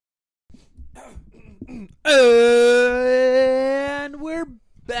And we're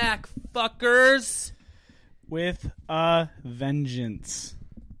back, fuckers. With a vengeance.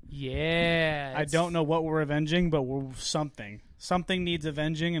 Yeah. I don't know what we're avenging, but we're something. Something needs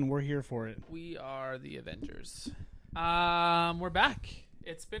avenging, and we're here for it. We are the Avengers. We're back.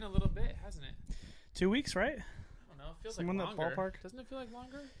 It's been a little bit, hasn't it? 2 weeks, right? I don't know. It feels Someone like longer. that ballpark? Doesn't it feel like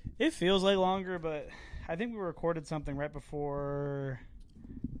longer? It feels like longer, but I think we recorded something right before...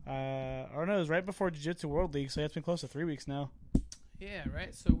 or no, it was right before Jiu-Jitsu World League, so it's been close to 3 weeks now. Yeah,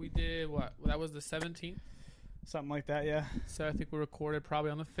 right? So we did what? That was the 17th? Something like that, yeah. So I think we recorded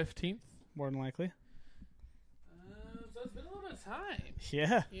probably on the 15th. More than likely. So it's been a little bit of time.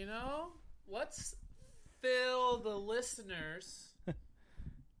 Yeah. You know? Let's fill the listeners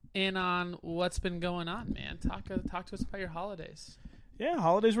in on what's been going on, man. Talk to us about your holidays. Yeah,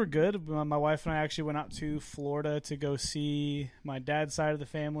 holidays were good. My wife and I actually went out to Florida to go see my dad's side of the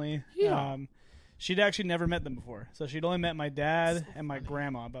family. Yeah. She'd actually never met them before. So she'd only met my dad and my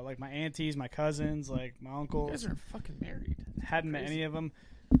grandma. But like my aunties, my cousins, like my uncles. You guys are fucking married. Hadn't met any of them.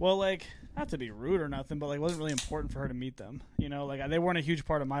 Well, like, not to be rude or nothing, but like it wasn't really important for her to meet them. You know, like they weren't a huge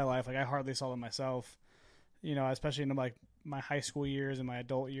part of my life. Like I hardly saw them myself. You know, especially in like my high school years and my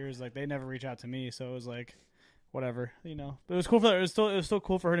adult years. Like they never reached out to me. So it was like, whatever, you know. But it was cool for her. It was still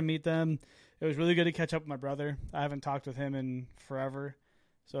cool for her to meet them. It was really good to catch up with my brother. I haven't talked with him in forever.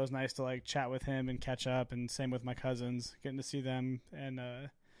 So it was nice to like chat with him and catch up, and same with my cousins, getting to see them and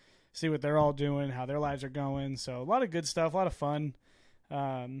see what they're all doing, how their lives are going. So a lot of good stuff, a lot of fun.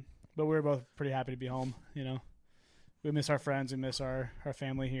 But we were both pretty happy to be home. You know, we miss our friends, we miss our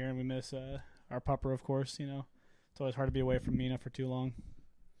family here, and we miss our pupper, of course. You know, it's always hard to be away from Mina for too long.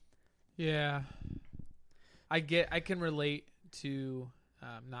 Yeah, I can relate to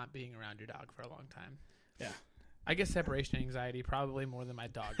not being around your dog for a long time. Yeah. I get separation anxiety probably more than my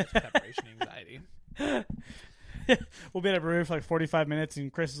dog gets separation anxiety. We'll be at a brewery for like 45 minutes,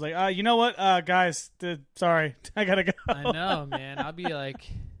 and Chris is like, you know what, guys, sorry, I gotta go. I know, man. I'll be like,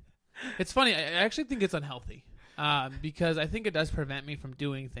 it's funny. I actually think it's unhealthy because I think it does prevent me from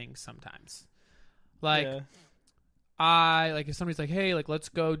doing things sometimes. Like, yeah. If somebody's like, hey, like, let's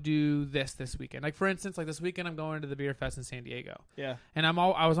go do this weekend. Like, for instance, like this weekend I'm going to the beer fest in San Diego. Yeah. And I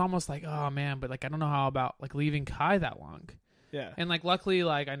was almost like, oh man, but like I don't know how about like leaving Kai that long. Yeah. And like luckily,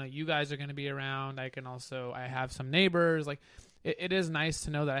 like I know you guys are going to be around. I have some neighbors. Like it is nice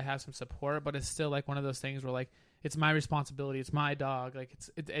to know that I have some support, but it's still like one of those things where like it's my responsibility. It's my dog.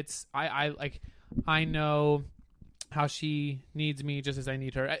 Like I know how she needs me just as I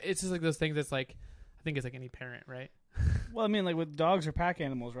need her. It's just like those things that's like, I think it's like any parent, right? Well, I mean, like with dogs are pack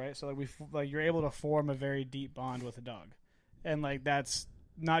animals, right? So like you're able to form a very deep bond with a dog, and like that's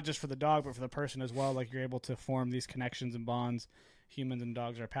not just for the dog, but for the person as well. Like you're able to form these connections and bonds. Humans and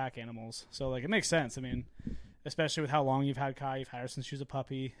dogs are pack animals, so like it makes sense. I mean, especially with how long you've had Kai, you've had her since she was a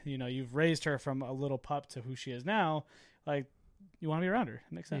puppy. You know, you've raised her from a little pup to who she is now. Like you want to be around her.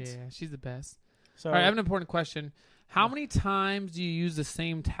 It makes sense. Yeah, she's the best. So, all right, I have an important question. How many times do you use the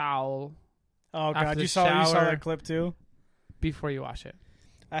same towel? Oh God, you saw that clip too? Before you wash it.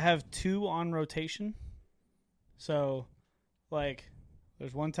 I have 2 on rotation. So like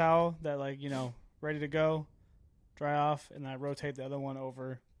there's one towel that like, you know, ready to go, dry off, and then I rotate the other one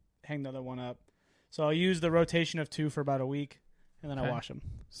over, hang the other one up. So I'll use the rotation of 2 for about a week, and then I wash them.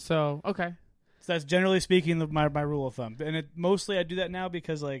 So, okay. So that's generally speaking my rule of thumb. And mostly I do that now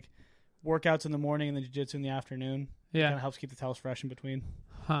because like workouts in the morning and then jiu-jitsu in the afternoon. Yeah. Kind of helps keep the towels fresh in between.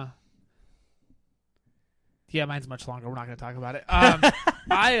 Huh. Yeah, mine's much longer. We're not going to talk about it.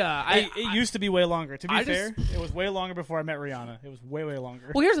 It used to be way longer. To be fair, it was way longer before I met Rihanna. It was way, way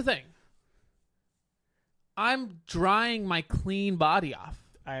longer. Well, here's the thing. I'm drying my clean body off.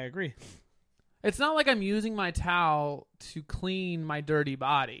 I agree. It's not like I'm using my towel to clean my dirty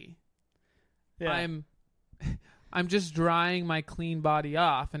body. Yeah. I'm just drying my clean body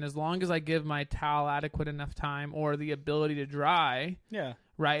off, and as long as I give my towel adequate enough time or the ability to dry,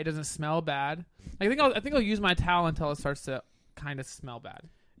 right, it doesn't smell bad. I think I'll use my towel until it starts to kind of smell bad.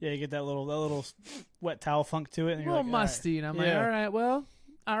 Yeah, you get that little wet towel funk to it, and you're a little like, musty, and I'm like, all right, well,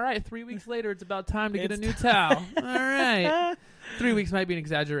 all right. 3 weeks later, it's about time to get a new towel. All right, 3 weeks might be an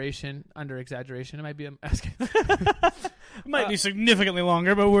exaggeration, under exaggeration. It might be it might be significantly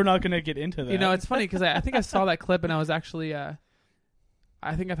longer, but we're not going to get into that. You know, it's funny because I think I saw that clip, and I was actually, I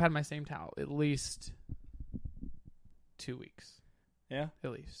think I've had my same towel at least 2 weeks. Yeah,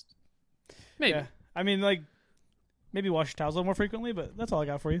 at least. Maybe. Yeah. I mean, like, maybe wash your towels a little more frequently, but that's all I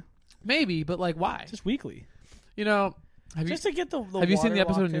got for you. Maybe, but like, why? Just weekly. You know, to get the have you seen the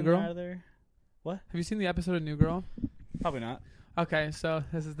episode of New Girl? What? Have you seen the episode of New Girl? Probably not. Okay, so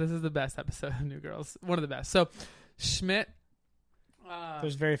this is the best episode of New Girls. One of the best. So Schmidt.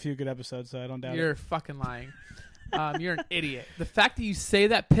 There's very few good episodes, so I don't doubt You're fucking lying. You're an idiot. The fact that you say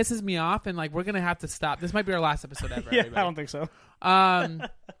that pisses me off, and like we're gonna have to stop. This might be our last episode ever. Yeah, everybody. I don't think so.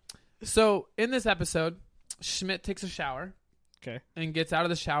 So in this episode, Schmidt takes a shower. Okay. And gets out of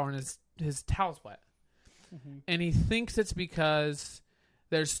the shower and his towel's wet. Mm-hmm. And he thinks it's because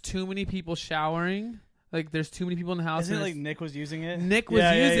there's too many people showering. Like, there's too many people in the house. Isn't it like Nick was using it? Nick was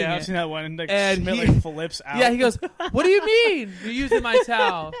using it. I've seen that one. And, like, and Schmidt like flips out. Yeah, he goes, "What do you mean you're using my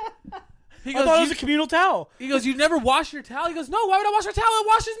towel?" He goes, I thought it was a communal towel. He goes, "You never wash your towel?" He goes, "No, why would I wash your towel? It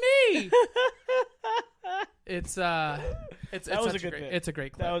washes me." It's that was a good bit. It's a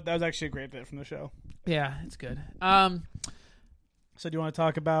great clip. That was actually a great bit from the show. Yeah, it's good. So do you want to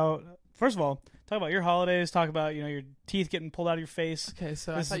talk about, first of all, talk about your holidays, talk about, your teeth getting pulled out of your face. Okay,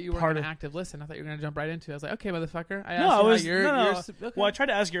 so I thought you weren't an active listen. I thought you were going to jump right into it. I was like, okay, motherfucker. Okay. Well, I tried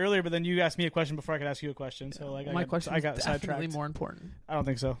to ask you earlier, but then you asked me a question before I could ask you a question. So my question is definitely sidetracked. More important. I don't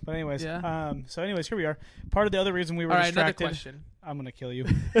think so. But anyways, yeah. Here we are. Part of the other reason we were distracted. Another question. I'm going to kill you.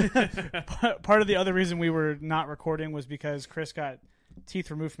 Part of the other reason we were not recording was because Chris got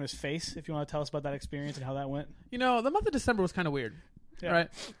teeth removed from his face. If you want to tell us about that experience and how that went. The month of December was kind of weird. Yeah. Right.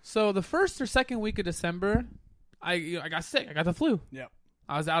 So the first or second week of December, I got sick. I got the flu. Yeah.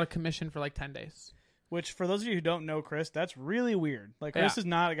 I was out of commission for like 10 days. Which, for those of you who don't know Chris, that's really weird. Like, Chris is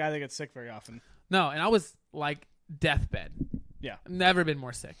not a guy that gets sick very often. No, and I was like deathbed. Yeah. Never been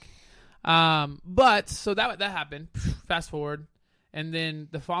more sick. But so that happened. Fast forward, and then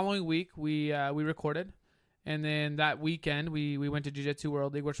the following week we recorded, and then that weekend we went to Jiu-Jitsu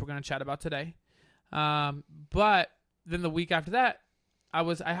World League, which we're going to chat about today. But then the week after that, I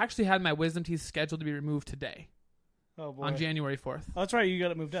actually had my wisdom teeth scheduled to be removed today. Oh boy. On January 4th. Oh, that's right. You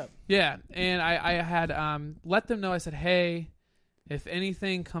got it moved up. Yeah, and I had let them know. I said, hey, if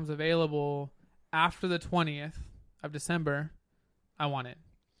anything comes available after the 20th of December, I want it.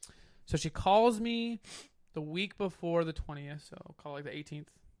 So she calls me the week before the 20th, so I'll call it like the 18th,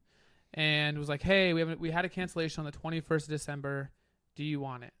 and was like, hey, we had a cancellation on the 21st of December. Do you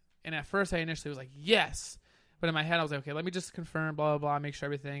want it? And at first I initially was like, yes. But in my head, I was like, okay, let me just confirm, blah, blah, blah, make sure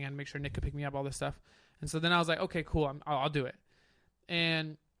everything, and make sure Nick could pick me up, all this stuff. And so then I was like, okay, cool, I'll do it.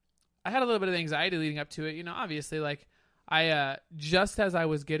 And I had a little bit of anxiety leading up to it. Obviously, like, I just as I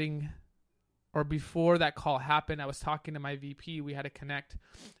was getting, or before that call happened, I was talking to my VP. We had to connect,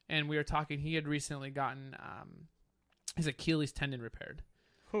 and we were talking. He had recently gotten his Achilles tendon repaired.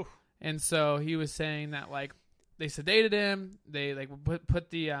 Whew. And so he was saying that, like, they sedated him. They like put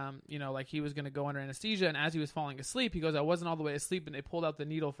the like he was gonna go under anesthesia, and as he was falling asleep, he goes, I wasn't all the way asleep, and they pulled out the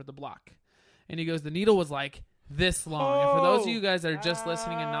needle for the block, and he goes, the needle was like this long. And for those of you guys that are just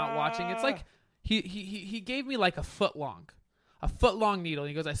listening and not watching, it's like he gave me like a foot long needle. And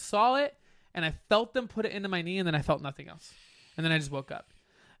he goes, I saw it, and I felt them put it into my knee, and then I felt nothing else, and then I just woke up,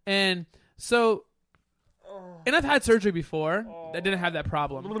 and so. And I've had surgery before that didn't have that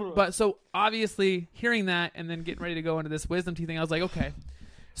problem. But so obviously hearing that and then getting ready to go into this wisdom teeth thing, I was like, okay.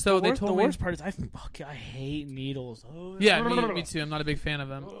 So they told me. The worst part is I hate needles. Yeah, me too. I'm not a big fan of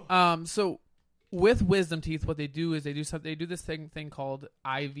them. So with wisdom teeth, what they do is they do this thing called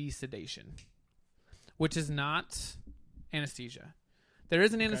IV sedation, which is not anesthesia. There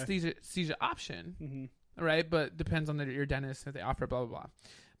is an anesthesia option, right? But depends on your dentist if they offer blah blah blah.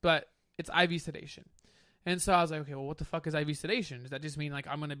 But it's IV sedation. And so I was like, okay, well, what the fuck is IV sedation? Does that just mean like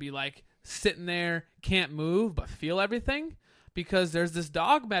I'm going to be like sitting there, can't move, but feel everything? Because there's this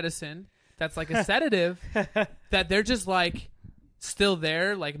dog medicine that's like a sedative that they're just like still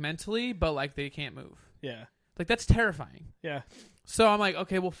there, like mentally, but like they can't move. Yeah. Like that's terrifying. Yeah. So I'm like,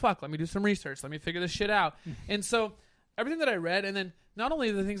 okay, well, fuck, let me do some research. Let me figure this shit out. And so everything that I read, and then not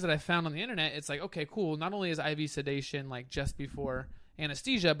only the things that I found on the internet, it's like, okay, cool. Not only is IV sedation like just before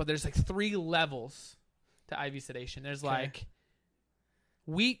anesthesia, but there's like 3 levels to IV sedation. There's like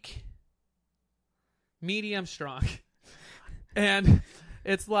weak, medium, strong. And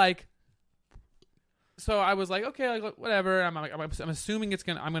it's like, so I was like, okay, like whatever. I'm assuming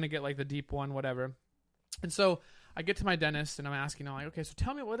I'm gonna get like the deep one, whatever. And so I get to my dentist and I'm asking, I'm like, okay, so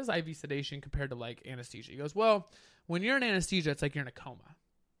tell me, what is IV sedation compared to like anesthesia? He goes, well, when you're in anesthesia, it's like you're in a coma.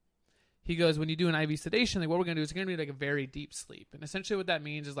 He goes, when you do an IV sedation, like what we're gonna do is you're gonna be like a very deep sleep. And essentially what that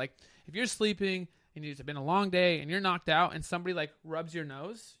means is like if you're sleeping and it's been a long day and you're knocked out and somebody like rubs your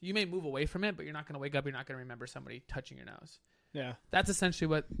nose, you may move away from it, but you're not going to wake up. You're not going to remember somebody touching your nose. Yeah. That's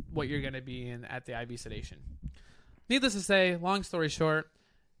essentially what you're going to be in at the IV sedation. Needless to say, long story short,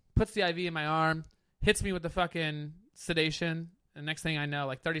 puts the IV in my arm, hits me with the fucking sedation, the next thing I know,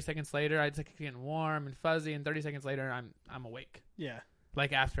 like 30 seconds later, I just like getting warm and fuzzy, and 30 seconds later, I'm awake. Yeah.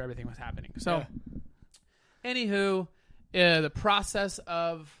 Like after everything was happening. So, anywho, the process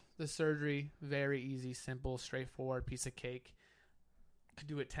of the surgery, very easy, simple, straightforward, piece of cake. Could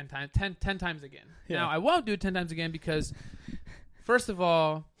do it 10 times again. Yeah. Now, I won't do it 10 times again because, first of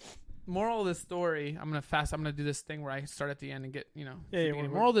all, moral of this story, I'm going to do this thing where I start at the end and get,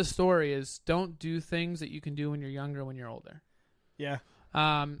 moral of this story is don't do things that you can do when you're younger when you're older. Yeah.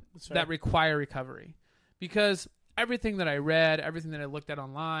 That require recovery. Because everything that I read, everything that I looked at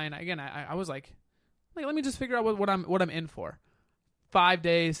online, again, I was like, let me just figure out what I'm in for. 5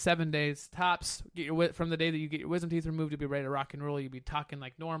 days, 7 days, tops. From the day that you get your wisdom teeth removed, you'll be ready to rock and roll. You'll be talking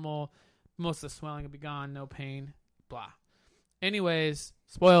like normal. Most of the swelling will be gone. No pain. Blah. Anyways,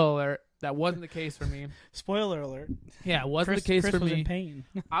 spoiler alert. That wasn't the case for me. Spoiler alert. Yeah, it wasn't the case Chris for me. Was in pain.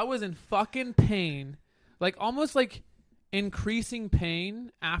 I was in fucking pain. Like almost like increasing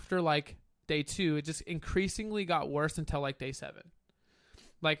pain after like day 2. It just increasingly got worse until like day 7.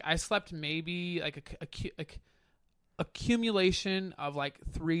 Like I slept maybe like accumulation of like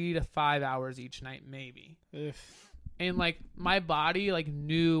 3 to 5 hours each night, maybe. And like my body like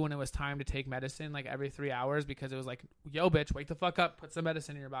knew when it was time to take medicine like every 3 hours because it was like, yo, bitch, wake the fuck up, put some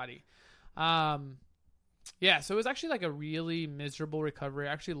medicine in your body. Yeah, so it was actually like a really miserable recovery.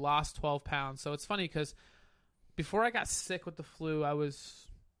 I actually lost 12 pounds. So it's funny because before I got sick with the flu, I was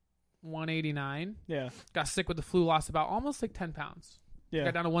 189. Yeah. Got sick with the flu, lost about almost like 10 pounds. Yeah.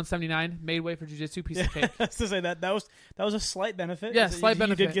 Got down to 179, made weight for jiu-jitsu, piece of cake. I was to say that was a slight benefit. Yeah, slight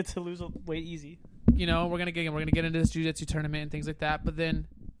benefit. You did get to lose weight easy. We're gonna get into this jiu-jitsu tournament and things like that. But then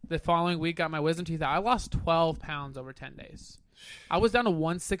the following week, got my wisdom teeth out. I lost 12 pounds over 10 days. I was down to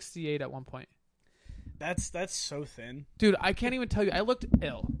 168 at one point. That's so thin, dude. I can't even tell you. I looked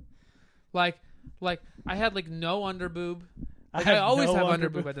ill. Like I had like no underboob. Like, I always have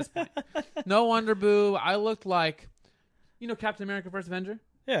underboob at this point. No underboob. I looked like. Captain America: First Avenger?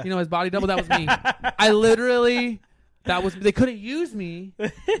 Yeah. His body double? That was me. I literally, they couldn't use me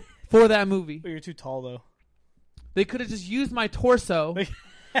for that movie. But you're too tall, though. They could have just used my torso.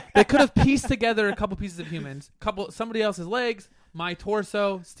 They could have pieced together a couple pieces of humans. Somebody else's legs, my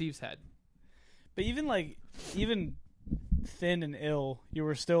torso, Steve's head. But even thin and ill, you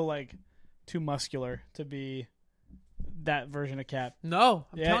were still like too muscular to be that version of Cap. No,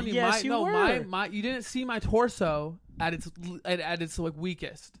 I'm telling you, yes, you didn't see my torso at its like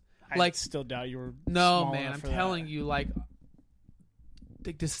weakest. I still doubt you were. No, man, I'm telling you, like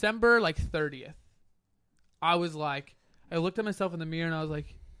December 30th, I was like, I looked at myself in the mirror and I was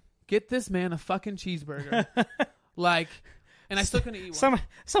like, get this man a fucking cheeseburger, and I still couldn't eat one.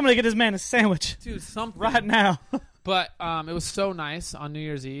 Somebody get this man a sandwich, dude, something right now. But it was so nice on New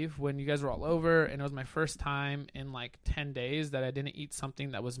Year's Eve when you guys were all over, and it was my first time in like 10 days that I didn't eat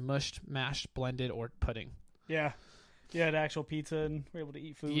something that was mushed, mashed, blended, or pudding. Yeah. You had actual pizza and were able to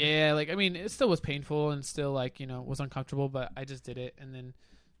eat food. Yeah, it still was painful and still was uncomfortable, but I just did it, and then,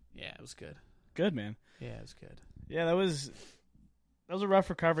 yeah, it was good. Good, man. Yeah, it was good. Yeah, that was a rough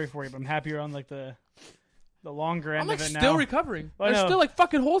recovery for you, but I'm happy you're on like the longer end of it now. I'm still recovering. There's still like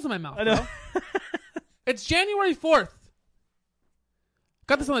fucking holes in my mouth, bro. It's January 4th.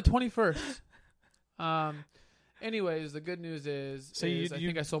 Got this on the 21st. Anyways, the good news is, I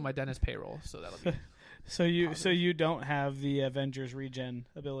think I sold my dentist payroll, so that'll be. So you don't have the Avengers regen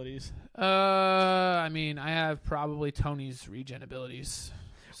abilities. I have probably Tony's regen abilities.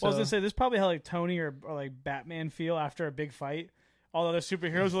 Well, I was gonna say this is probably how like Tony or like Batman feel after a big fight. All the other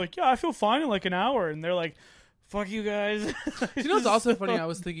superheroes are like, yeah, I feel fine in like an hour, and they're like, fuck you guys. You know what's also funny? I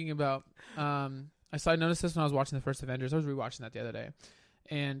was thinking about. I noticed this when I was watching the first Avengers. I was rewatching that the other day,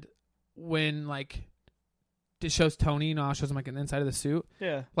 and when it shows Tony, it shows him like in the inside of the suit.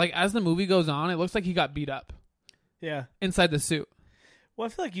 Yeah. Like as the movie goes on, it looks like he got beat up. Yeah. Inside the suit. Well, I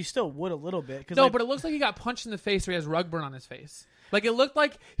feel like you still would a little bit. No, but it looks like he got punched in the face or he has rug burn on his face. Like it looked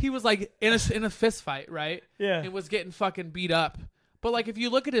like he was like in a fist fight, right? Yeah. And was getting fucking beat up. But like if you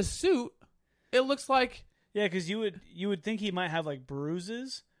look at his suit, it looks like. Yeah, because you would think he might have like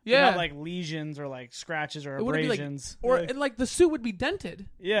bruises. Yeah, not like lesions or like scratches or abrasions, and like the suit would be dented.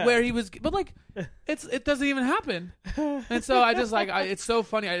 Yeah, where he was, but like it doesn't even happen. And so I just it's so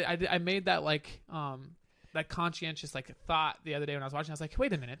funny. I made that that conscientious thought the other day when I was watching. I was like,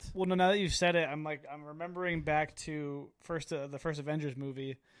 wait a minute. Well, no, now that you've said it, I'm remembering back to the first Avengers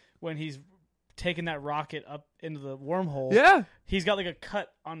movie when he's taking that rocket up into the wormhole. Yeah. He's got like a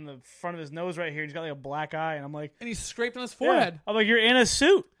cut on the front of his nose right here. He's got like a black eye, and I'm like... And he's scraped on his forehead. Yeah. I'm like, you're in a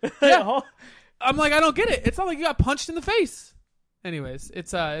suit. Yeah. I'm like, I don't get it. It's not like you got punched in the face. Anyways,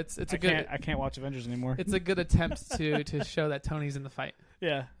 it's a good. I can't watch Avengers anymore. It's a good attempt to show that Tony's in the fight.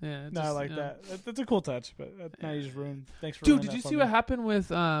 Yeah. Yeah. No, I like that. That's a cool touch, but now you just ruined. Thanks for. Dude, did you see what happened with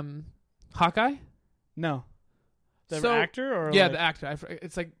Hawkeye? No. The actor or the actor.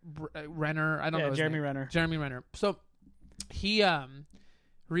 It's like Renner. I don't know. Jeremy Renner. Jeremy Renner. So he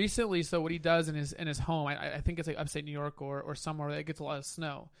recently. So what he does in his home, I think it's like upstate New York or somewhere that gets a lot of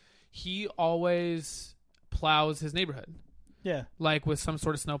snow. He always plows his neighborhood. Yeah. Like with some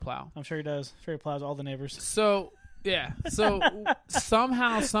sort of snow plow. I'm sure he does. Sure he plows all the neighbors. So, yeah. So,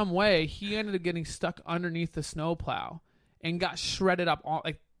 somehow, some way, he ended up getting stuck underneath the snow plow and got shredded up.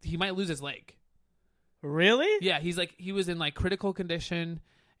 Like, he might lose his leg. Really? Yeah. He was in, like, critical condition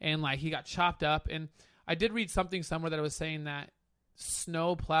and, like, he got chopped up. And I did read something somewhere that was saying that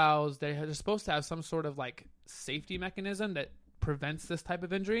snow plows, they're supposed to have some sort of, like, safety mechanism that prevents this type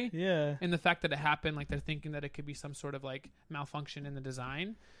of injury. Yeah. And the fact that it happened, like they're thinking that it could be some sort of like malfunction in the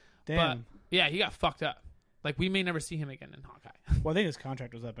design. Damn. But yeah, he got fucked up. Like we may never see him again in Hawkeye. Well, I think his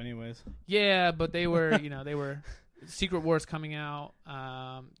contract was up anyways. Yeah, but they were, they were Secret Wars coming out.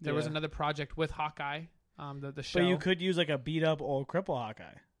 There was another project with Hawkeye, the show. But you could use like a beat up old cripple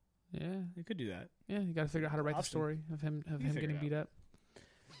Hawkeye. Yeah. You could do that. Yeah, you got to figure out how to write the story of him getting beat up.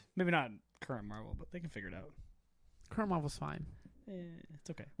 Maybe not current Marvel, but they can figure it out. Current Marvel's fine. It's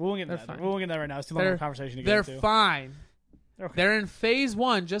okay. We won't get into that. We won't get into that right now. It's too long of a conversation to get into. They're fine. Okay. They're in phase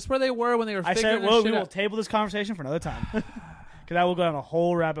 1, just where they were when they were figuring this shit we will table this conversation for another time. Because that will go down a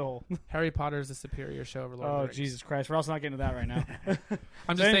whole rabbit hole. Harry Potter is the superior show over Lord of the Rings. Jesus Christ. We're also not getting into that right now.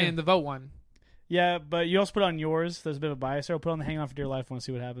 I'm just saying the vote one. Yeah, but you also put on yours. There's a bit of a bias there. We'll put on the Hang On for Dear Life. Want to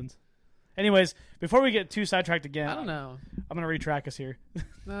see what happens. Anyways, before we get too sidetracked again, I don't know. I'm going to retrack us here.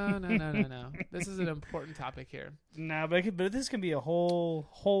 No. This is an important topic here. No, but this can be a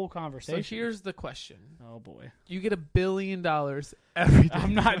whole conversation. So here's the question. Oh, boy. You get $1 billion every day.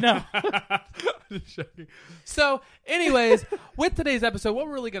 I'm not, no. Just joking. So, anyways, with today's episode, what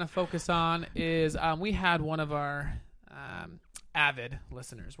we're really going to focus on is we had one of our avid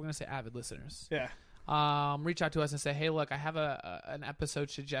listeners. We're going to say avid listeners. Yeah. Reach out to us and say, hey, look, I have an episode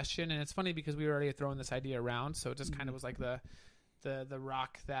suggestion. And it's funny because we were already throwing this idea around. So it just kind of was like the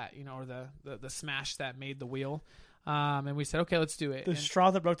rock that, or the smash that made the wheel. And we said, okay, let's do it. The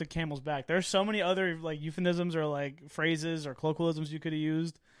straw that broke the camel's back. There's so many other like euphemisms or like phrases or colloquialisms you could have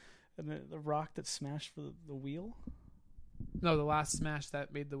used. And the rock that smashed for the wheel? No, the last smash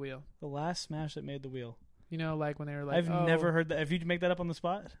that made the wheel. The last smash that made the wheel. Like when they were like, I've never heard that. Have you make that up on the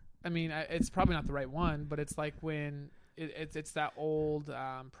spot? I mean, it's probably not the right one, but it's like when it's that old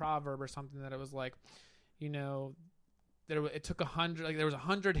proverb or something that it was like, it took 100, like there was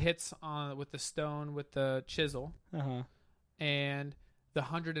 100 hits on with the stone with the chisel, and the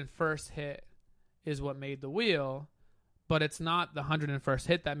 101st hit is what made the wheel, but it's not the 101st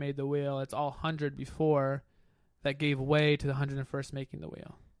hit that made the wheel. It's all 100 before that gave way to the 101st making the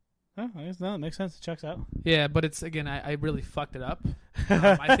wheel. Oh, I guess no, it makes sense. It checks out. Yeah, but it's again, I really fucked it up.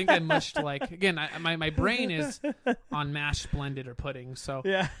 I think I mushed my brain is on mashed, blended, or pudding. So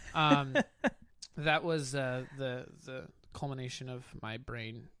yeah, that was the culmination of my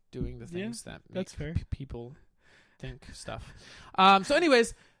brain doing the things that make people think stuff. So,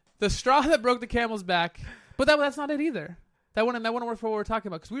 anyways, the straw that broke the camel's back, but that's not it either. That wouldn't work for what we're talking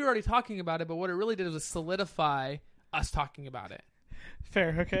about because we were already talking about it. But what it really did was solidify us talking about it.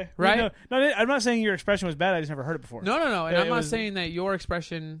 Fair, okay. Right? No, I'm not saying your expression was bad. I just never heard it before. No. And I'm not saying that your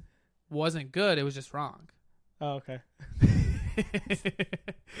expression wasn't good. It was just wrong. Oh, okay.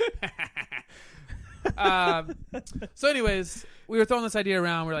 So anyways, we were throwing this idea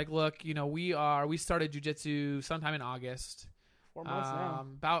around. We're like, look, we started jiu-jitsu sometime in August. 4 months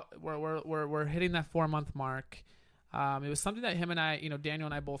now. We're hitting that 4-month mark. It was something that him and I, Daniel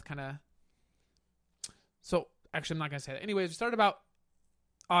and I both kind of. So actually, I'm not gonna say that. Anyways, we started about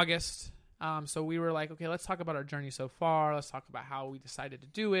August. So we were like, okay, let's talk about our journey so far. Let's talk about how we decided to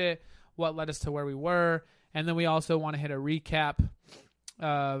do it, what led us to where we were, and then we also want to hit a recap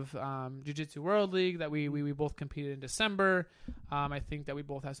of Jiu-Jitsu World League that we both competed in December. I think that we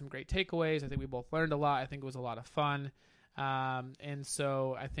both have some great takeaways. I think we both learned a lot. I think it was a lot of fun. And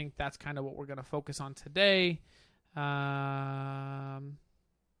so I think that's kind of what we're going to focus on today. Yeah,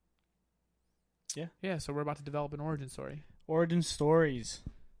 so we're about to develop an origin story. Origin stories.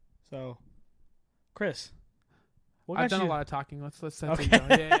 So, Chris, I've done a lot of talking. Let's okay.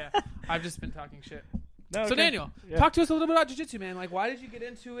 Yeah. I've just been talking shit. No, so, Daniel, talk to us a little bit about jiu-jitsu, man. Like, why did you get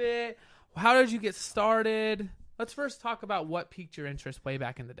into it? How did you get started? Let's first talk about what piqued your interest way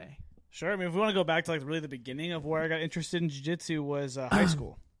back in the day. Sure. I mean, if we want to go back to, like, really the beginning of where I got interested in jiu-jitsu was high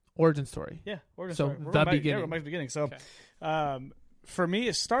school. Origin story. Yeah, origin so story. The beginning. Yeah, beginning. So, for me,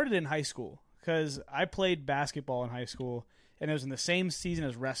 it started in high school because I played basketball in high school, and it was in the same season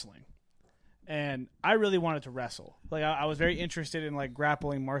as wrestling. And I really wanted to wrestle. Like I was very interested in like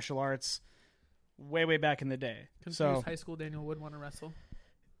grappling, martial arts, way back in the day. Confused high school Daniel would want to wrestle.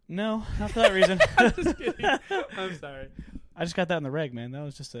 No, not for that reason. I'm just kidding. I'm sorry. I just got that in the reg, man. That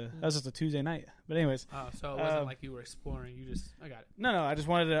was just a Tuesday night. But anyways. Oh, so it wasn't like you were exploring. I got it. No. I just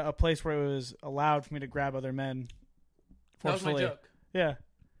wanted a place where it was allowed for me to grab other men forcefully. That was my joke. Yeah.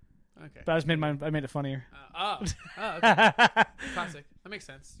 Okay. But I made it funnier. Okay. Classic. That makes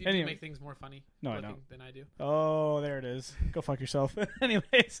sense. You do make things more funny than I do. Oh, there it is. Go fuck yourself.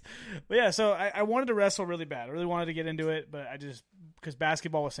 Anyways. But yeah, so I wanted to wrestle really bad. I really wanted to get into it, but because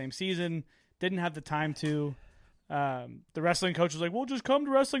basketball was same season, didn't have the time to. The wrestling coach was like, well, just come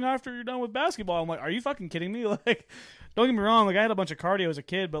to wrestling after you're done with basketball. I'm like, are you fucking kidding me? Like, don't get me wrong. Like, I had a bunch of cardio as a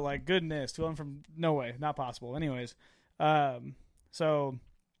kid, but like, goodness, to from no way, not possible. Anyways. So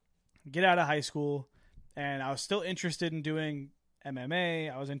get out of high school, and I was still interested in doing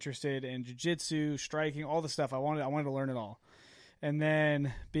MMA. I was interested in jiu-jitsu, striking, all the stuff. I wanted to learn it all. And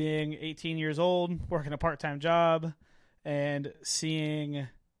then being 18 years old, working a part-time job, and seeing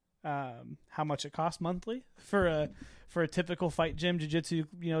how much it costs monthly for a typical fight gym, jiu-jitsu,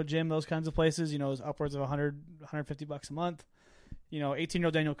 gym, those kinds of places, it was upwards of $150 a month.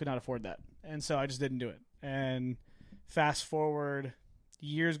 18-year-old Daniel could not afford that. And so I just didn't do it. And fast forward,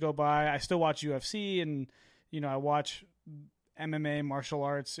 years go by. I still watch UFC, and I watch MMA, martial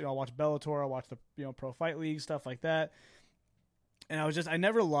arts. I watch Bellator. I watch the Pro Fight League, stuff like that. And I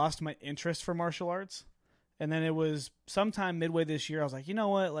never lost my interest for martial arts. And then it was sometime midway this year, I was like, you know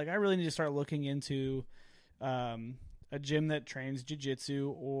what? Like, I really need to start looking into a gym that trains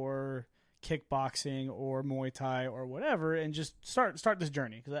jiu-jitsu or kickboxing or Muay Thai or whatever, and just start this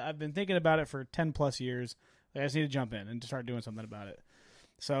journey, because I've been thinking about it for 10 plus years. Like, I just need to jump in and to start doing something about it.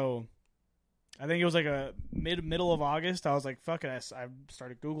 So I think it was like a middle of August. I was like, fuck it. I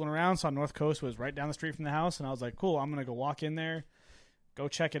started Googling around, saw North Coast was right down the street from the house, and I was like, cool, I'm going to go walk in there, go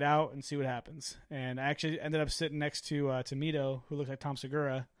check it out, and see what happens. And I actually ended up sitting next to Mito, who looks like Tom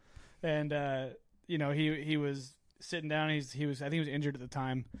Segura. And, he was sitting down. I think he was injured at the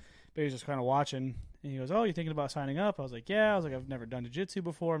time, but he was just kind of watching. And he goes, oh, you thinking about signing up? I was like, yeah. I was like, I've never done jiu-jitsu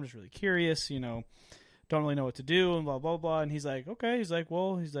before. I'm just really curious, don't really know what to do, and blah, blah, blah. And he's like, okay. He's like,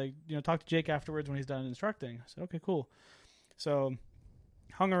 talk to Jake afterwards when he's done instructing. I said, okay, cool. So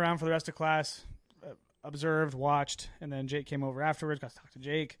hung around for the rest of class, observed, watched, and then Jake came over afterwards, got to talk to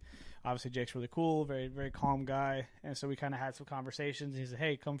Jake. Obviously, Jake's really cool, very, very calm guy. And so we kind of had some conversations. He said,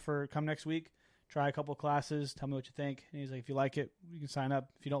 hey, come next week, try a couple classes, tell me what you think. And he's like, if you like it, you can sign up.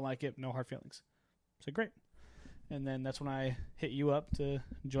 If you don't like it, no hard feelings. I said, great. And then that's when I hit you up to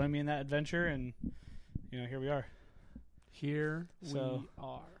join me in that adventure, and here we are. Here we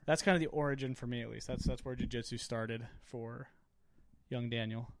are. That's kind of the origin for me, at least. That's where jiu-jitsu started for young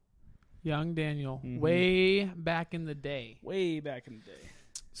Daniel. Young Daniel. Mm-hmm. Way back in the day.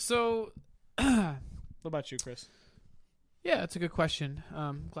 So, what about you, Chris? Yeah, that's a good question.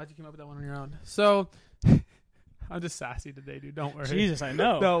 Glad you came up with that one on your own. So, I'm just sassy today, dude. Don't worry. Jesus, I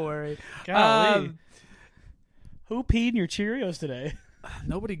know. Don't worry. Golly. Who peed in your Cheerios today?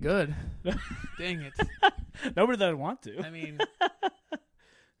 Nobody good. Dang it. Nobody that I'd want to. I mean,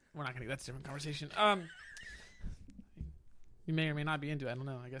 we're not going to get that's a different conversation. You may or may not be into it. I don't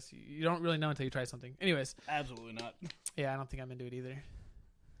know. I guess you don't really know until you try something. Anyways. Absolutely not. Yeah, I don't think I'm into it either.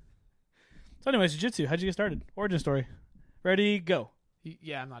 So anyways, jiu-jitsu. How'd you get started? Origin story. Ready, go.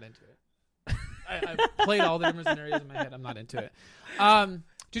 Yeah, I'm not into it. I played all the different scenarios in my head. I'm not into it.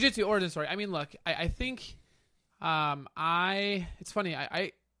 Jiu-jitsu origin story. I mean, look, I think it's funny.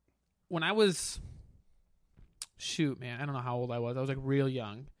 When I was, man, I don't know how old I was. I was like real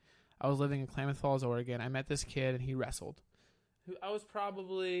young. I was living in Klamath Falls, Oregon. I met this kid and he wrestled. I was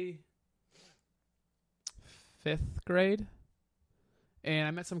probably 5th grade. And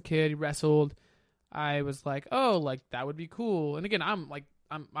I met some kid, he wrestled. I was like, oh, like that would be cool. And again,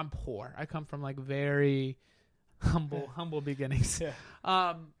 I'm poor. I come from like very humble beginnings.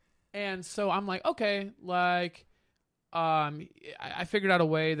 Yeah. And so I'm like, okay, like, I figured out a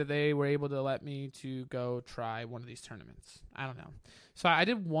way that they were able to let me to go try one of these tournaments. I don't know. So I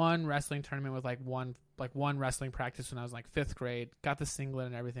did one wrestling tournament with one wrestling practice when I was like 5th grade, got the singlet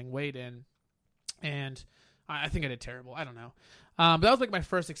and everything, weighed in, and I think I did terrible. I don't know. But that was like my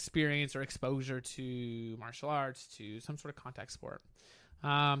first experience or exposure to martial arts, to some sort of contact sport.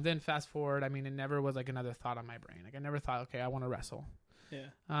 Then fast forward, I mean, it never was like another thought on my brain. Like I never thought, okay, I want to wrestle. Yeah.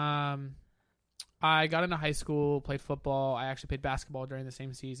 I got into high school, played football. I actually played basketball during the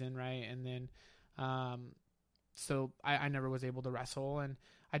same season, right? And then, so I never was able to wrestle. And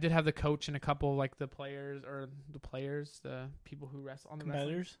I did have the coach and a couple like the people who wrestle on the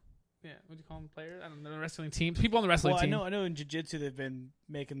competitors. Wrestling. Yeah, what do you call them? Players? I don't know. The wrestling team. People on the wrestling team. I know in jiu-jitsu they've been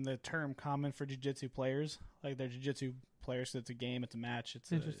making the term common for jiu-jitsu players. Like they're jiu-jitsu players, so it's a game, it's a match.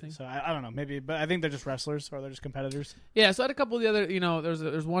 It's interesting. So I don't know, maybe, but I think they're just wrestlers or they're just competitors. Yeah, so I had a couple of the other,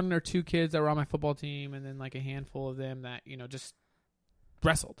 there's one or two kids that were on my football team, and then like a handful of them that just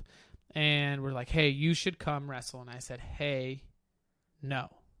wrestled, and we're like, hey, you should come wrestle, and I said, hey, no.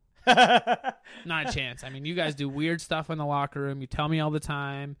 Not a chance. I mean, you guys do weird stuff in the locker room. You tell me all the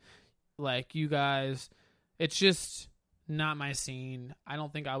time. Like, you guys, it's just not my scene. I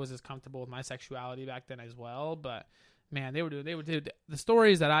don't think I was as comfortable with my sexuality back then as well. But, man, they would do the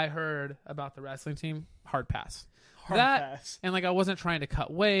stories that I heard about the wrestling team, hard pass. And, like, I wasn't trying to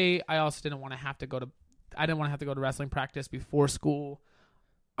cut weight. I also didn't want to have to go to wrestling practice before school.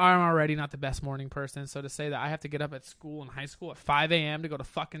 I'm already not the best morning person. So to say that I have to get up at school in high school at 5 a.m. to go to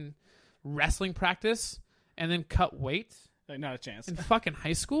fucking wrestling practice and then cut weight. Like, not a chance. In fucking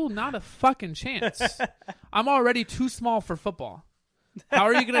high school? Not a fucking chance. I'm already too small for football. How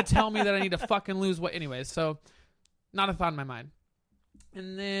are you going to tell me that I need to fucking lose weight? Anyways, so not a thought in my mind.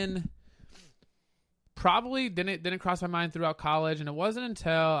 And then probably didn't cross my mind throughout college. And it wasn't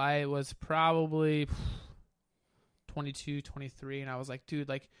until I was probably 22, 23. And I was like, dude,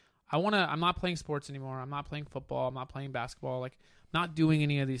 like, I'm not playing sports anymore. I'm not playing football. I'm not playing basketball. Like, I'm not doing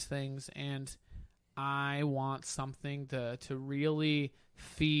any of these things. And I want something to really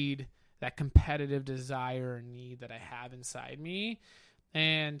feed that competitive desire and need that I have inside me.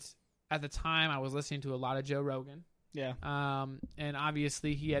 And at the time, I was listening to a lot of Joe Rogan. Yeah. And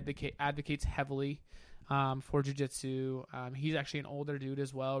obviously, he advocates heavily for jiu-jitsu. He's actually an older dude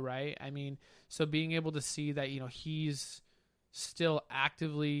as well, right? I mean, so being able to see that, he's still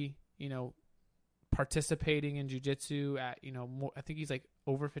actively, participating in jiu-jitsu at, more, I think he's like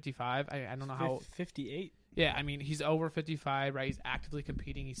over 55. I don't know how. 58. Yeah, I mean, he's over 55, right? He's actively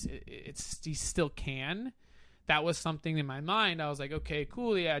competing. He still can. That was something in my mind. I was like, okay,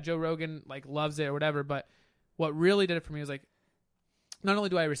 cool. Yeah, Joe Rogan like loves it or whatever. But what really did it for me was like, not only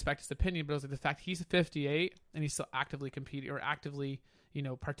do I respect his opinion, but it was like the fact he's 58 and he's still actively competing or actively,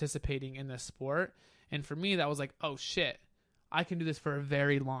 participating in this sport. And for me, that was like, oh shit, I can do this for a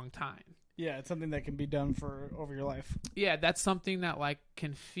very long time. Yeah, it's something that can be done for over your life. Yeah, that's something that like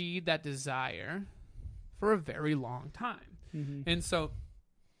can feed that desire for a very long time. Mm-hmm. And so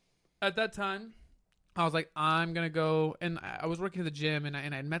at that time, I was like, I'm going to go. And I was working at the gym and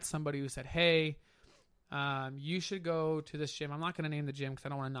I met somebody who said, hey, you should go to this gym. I'm not going to name the gym because I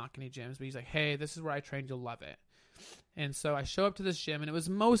don't want to knock any gyms. But he's like, hey, this is where I trained. You'll love it. And so I show up to this gym and it was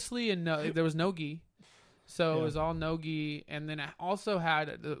mostly there was no gi. So It was all no-gi, and then I also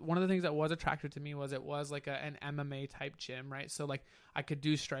had one of the things that was attractive to me was it was like an MMA type gym, right? So like I could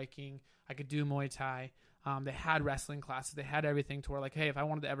do striking, I could do Muay Thai. They had wrestling classes, they had everything to where like, hey, if I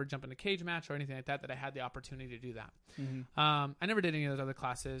wanted to ever jump in a cage match or anything like that, that I had the opportunity to do that. Mm-hmm. I never did any of those other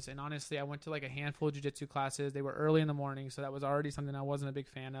classes, and honestly, I went to like a handful of jiu-jitsu classes. They were early in the morning, so that was already something I wasn't a big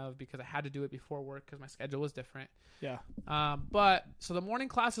fan of because I had to do it before work because my schedule was different. Yeah. But so the morning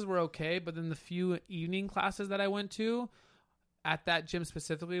classes were okay, but then the few evening classes that I went to at that gym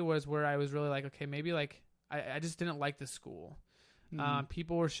specifically was where I was really like, okay, maybe like I just didn't like the school.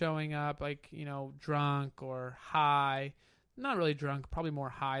 People were showing up like, drunk or high, not really drunk, probably more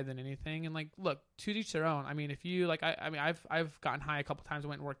high than anything. And like, look, to each their own. I mean, if you like, I mean, I've gotten high a couple times,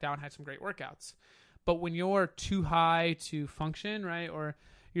 went and worked out and had some great workouts, but when you're too high to function, right. Or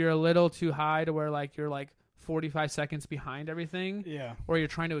you're a little too high to where like, you're like 45 seconds behind everything. Yeah. Or you're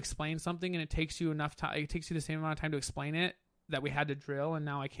trying to explain something and it takes you enough time. It takes you the same amount of time to explain it that we had to drill. And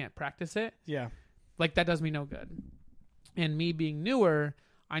now I can't practice it. Yeah. Like that does me no good. And me being newer,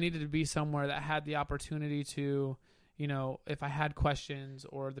 I needed to be somewhere that had the opportunity to, if I had questions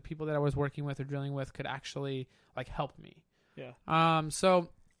or the people that I was working with or drilling with could actually like help me. Yeah. So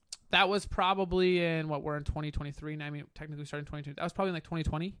that was probably we're in 2023. And I mean, technically starting 2020. That was probably in like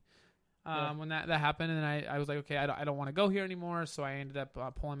 2020 when that happened. And then I was like, okay, I don't want to go here anymore. So I ended up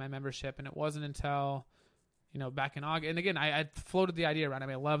pulling my membership. And it wasn't until, back in August. And again, I floated the idea around. I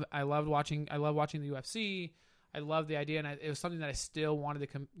mean, I loved watching the UFC. I love the idea, and it was something that I still wanted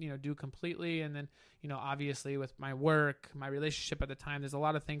to, do completely. And then, obviously with my work, my relationship at the time, there's a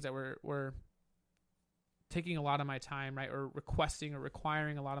lot of things that were taking a lot of my time, right, or requesting or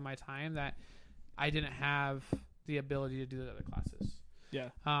requiring a lot of my time that I didn't have the ability to do the other classes. Yeah.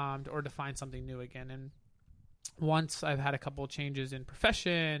 Or to find something new again. And once I've had a couple of changes in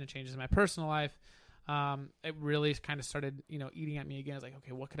profession and changes in my personal life, it really kind of started, eating at me again. I was like,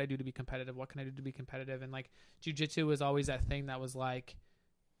 okay, what could I do to be competitive? What can I do to be competitive? And like jiu-jitsu was always that thing that was like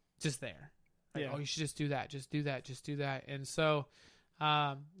just there. Like, oh, you should just do that. Just do that. Just do that. And so,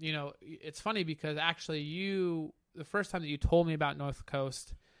 it's funny because actually the first time that you told me about North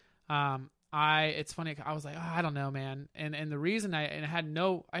Coast, it's funny. I was like, oh, I don't know, man. And the reason I had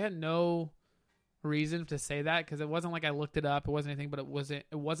no reason to say that, because it wasn't like I looked it up. It wasn't anything, but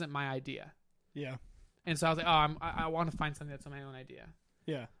it wasn't my idea. Yeah. And so I was like, oh, I want to find something that's my own idea.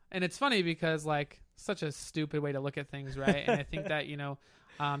 Yeah. And it's funny because like such a stupid way to look at things, right? And I think that,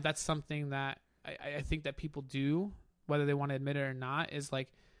 that's something that I think that people do, whether they want to admit it or not, is like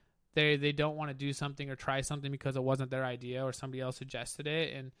they don't want to do something or try something because it wasn't their idea or somebody else suggested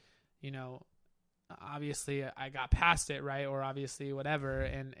it. And, obviously I got past it, right? Or obviously whatever.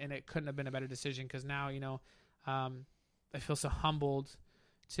 And it couldn't have been a better decision, because now, I feel so humbled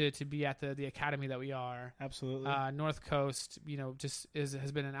to be at the academy that we are. Absolutely. North Coast, just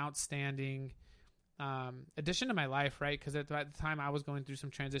has been an outstanding addition to my life, right? Because at the time I was going through some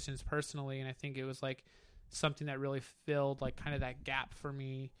transitions personally, and I think it was like something that really filled like kind of that gap for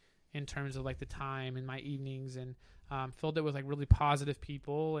me in terms of like the time in my evenings, and filled it with like really positive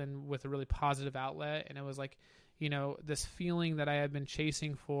people and with a really positive outlet. And it was like, this feeling that I had been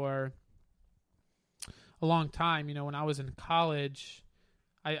chasing for a long time. When I was in college,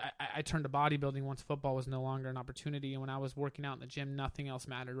 I turned to bodybuilding once football was no longer an opportunity. And when I was working out in the gym, nothing else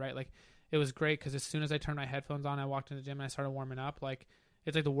mattered, right? Like it was great because as soon as I turned my headphones on, I walked in the gym and I started warming up. Like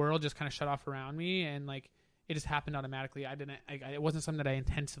it's like the world just kind of shut off around me, and like it just happened automatically. It wasn't something that I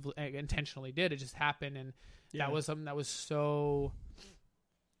intentionally did. It just happened. And that was something that was so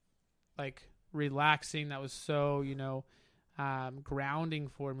like relaxing. That was so, grounding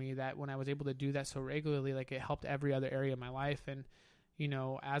for me, that when I was able to do that so regularly, like it helped every other area of my life. And,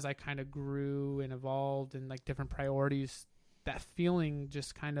 as I kind of grew and evolved and like different priorities, that feeling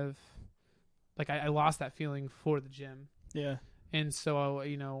just kind of like I lost that feeling for the gym. Yeah. And so,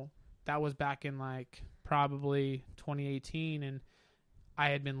 that was back in like probably 2018, and I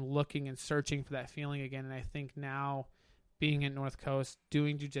had been looking and searching for that feeling again. And I think now being at North Coast,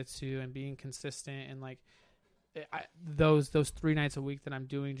 doing jiu-jitsu and being consistent, and like those 3 nights a week that I'm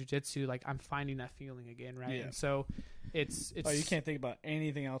doing jiu-jitsu, like I'm finding that feeling again, right? Yeah. And so it's you can't think about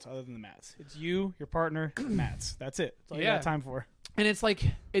anything else other than the mats. It's you, your partner, mats. That's it. That's all you got time for. And it's like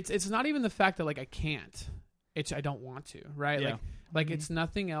it's not even the fact that like I can't. It's I don't want to, right? Yeah. Like it's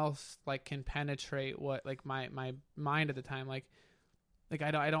nothing else like can penetrate what like my mind at the time. Like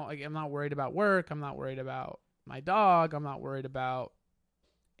I don't like, I'm not worried about work. I'm not worried about my dog. I'm not worried about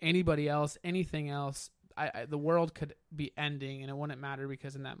anybody else, anything else. The world could be ending and it wouldn't matter,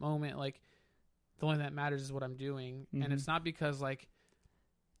 because in that moment, like the only thing that matters is what I'm doing. Mm-hmm. And it's not because like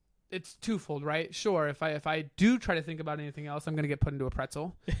it's twofold, right? Sure. If I do try to think about anything else, I'm going to get put into a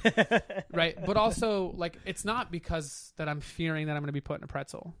pretzel, right? But also like, it's not because that I'm fearing that I'm going to be put in a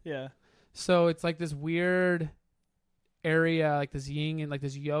pretzel. Yeah. So it's like this weird area, like this yin and like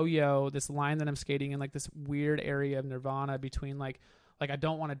this yo-yo, this line that I'm skating in, like this weird area of nirvana between like I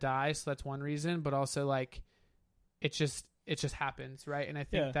don't want to die, so that's one reason, but also like it just happens, right? And I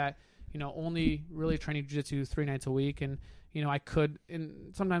think that only really training jiu-jitsu 3 nights a week, and I could,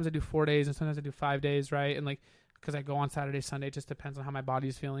 and sometimes I do 4 days and sometimes I do 5 days, right? And like because I go on Saturday, Sunday, it just depends on how my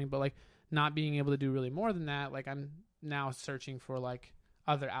body's feeling. But like not being able to do really more than that, like I'm now searching for like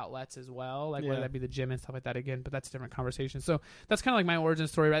other outlets as well, like whether that be the gym and stuff like that again, but that's a different conversation. So that's kind of like my origin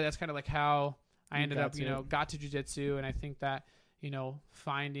story, right? That's kind of like how I ended up, got to jiu-jitsu. And I think that,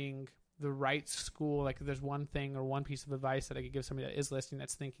 finding the right school, like if there's one thing or one piece of advice that I could give somebody that is listening,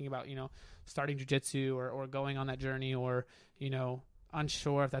 that's thinking about, starting jiu-jitsu or going on that journey, or,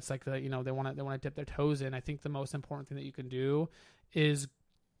 unsure if that's like the, they want to dip their toes in. I think the most important thing that you can do is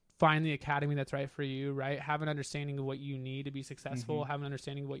find the academy that's right for you, right? Have an understanding of what you need to be successful, have an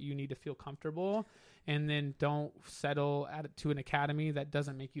understanding of what you need to feel comfortable, and then don't settle to an academy that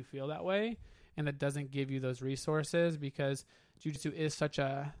doesn't make you feel that way and that doesn't give you those resources, because jiu-jitsu is such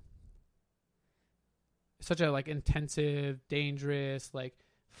a like intensive, dangerous, like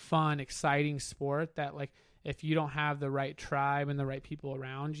fun, exciting sport that like if you don't have the right tribe and the right people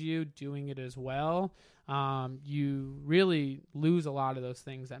around you doing it as well, you really lose a lot of those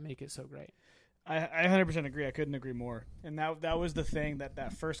things that make it so great. I 100% agree. I couldn't agree more. And that was the thing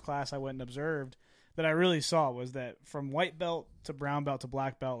that first class I went and observed that I really saw, was that from white belt to brown belt to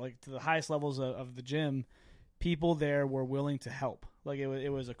black belt, like to the highest levels of the gym, people there were willing to help. Like it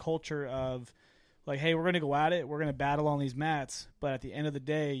was a culture of Like, hey, we're going to go at it. We're going to battle on these mats. But at the end of the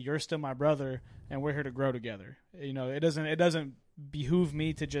day, you're still my brother, and we're here to grow together. You know, it doesn't behoove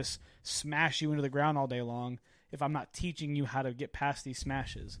me to just smash you into the ground all day long if I'm not teaching you how to get past these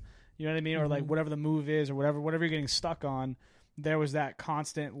smashes. You know what I mean? Mm-hmm. Or like whatever the move is or whatever you're getting stuck on, there was that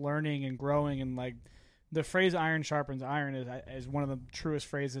constant learning and growing. And like the phrase iron sharpens iron is one of the truest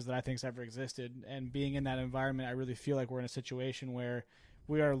phrases that I think's ever existed. And being in that environment, I really feel like we're in a situation where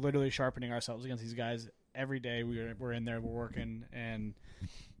we are literally sharpening ourselves against these guys every day. We're in there, we're working, and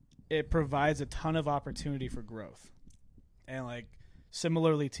it provides a ton of opportunity for growth. And like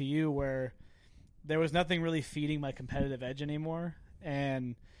similarly to you, where there was nothing really feeding my competitive edge anymore,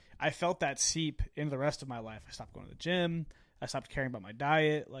 and I felt that seep into the rest of my life. I stopped going to the gym. I stopped caring about my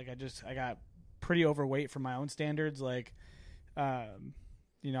diet. Like I got pretty overweight for my own standards. Like,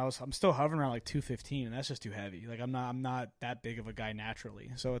 you know, I'm still hovering around like 215, and that's just too heavy. Like I'm not that big of a guy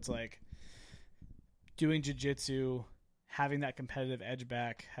naturally. So it's like doing jiu-jitsu, having that competitive edge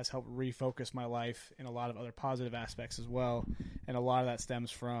back has helped refocus my life in a lot of other positive aspects as well. And a lot of that stems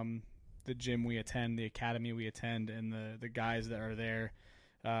from the gym we attend, the academy we attend, and the guys that are there.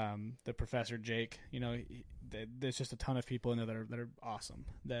 The professor Jake, you know, there's just a ton of people in there that are awesome,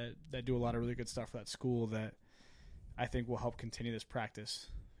 that do a lot of really good stuff for that school that I think will help continue this practice,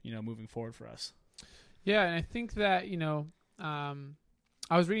 you know, moving forward for us. Yeah, and I think that, you know,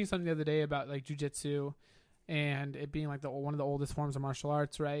 I was reading something the other day about like jiu-jitsu and it being like one of the oldest forms of martial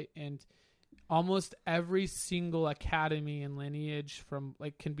arts, right? And almost every single academy and lineage from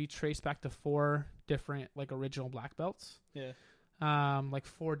like can be traced back to 4 different like original black belts. Yeah. Like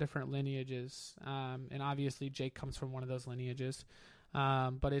 4 different lineages. And obviously Jake comes from one of those lineages.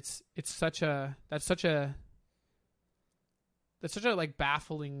 But it's such a like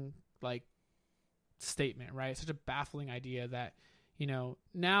baffling like statement, right? It's such a baffling idea that, you know,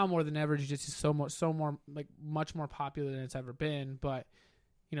 now more than ever jiu-jitsu is so more like much more popular than it's ever been. But,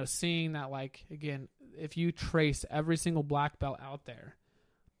 you know, seeing that, like, again, if you trace every single black belt out there,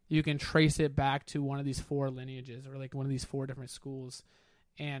 you can trace it back to one of these 4 lineages or like one of these 4 different schools.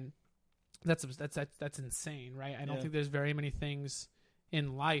 And that's insane, right? I don't think there's very many things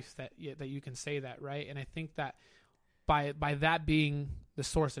in life that you can say that, right? And I think that by that being the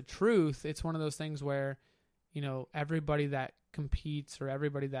source of truth, it's one of those things where, you know, everybody that competes or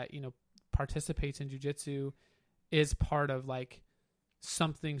everybody that, you know, participates in jiu-jitsu is part of like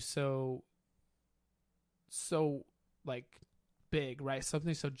something so like big, right?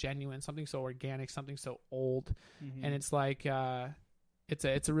 Something so genuine, something so organic, something so old. Mm-hmm. And it's like it's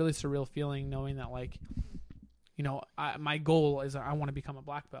a really surreal feeling knowing that, like, you know, my goal is I want to become a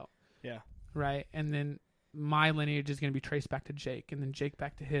black belt. Yeah. Right. And then my lineage is going to be traced back to Jake, and then Jake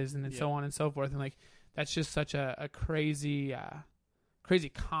back to his, and then so on and so forth. And like that's just such a crazy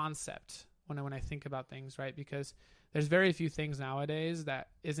concept when I think about things, right? Because there's very few things nowadays that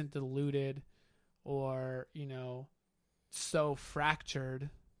isn't diluted or, you know, so fractured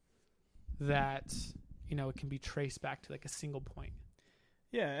that, you know, it can be traced back to like a single point.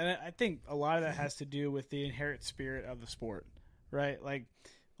 Yeah, and I think a lot of that has to do with the inherent spirit of the sport, right? Like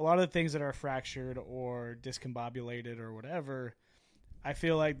a lot of the things that are fractured or discombobulated or whatever, I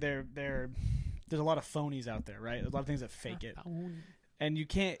feel like there's a lot of phonies out there, right? There's a lot of things that fake it. And you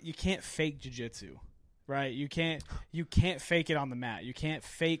can't fake jiu-jitsu, right? You can't fake it on the mat. You can't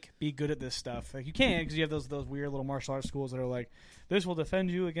fake be good at this stuff. Like you can, because you have those weird little martial arts schools that are like, this will defend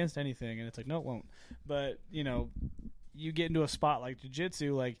you against anything, and it's like, no, it won't. But you know, you get into a spot like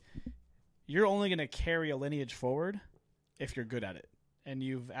jiu-jitsu, like you're only going to carry a lineage forward if you're good at it, and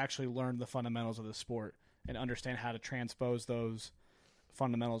you've actually learned the fundamentals of the sport and understand how to transpose those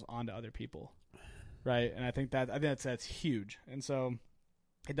fundamentals onto other people, right? And I think that's huge. And so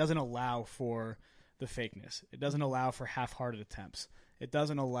it doesn't allow for the fakeness. It doesn't allow for half-hearted attempts. It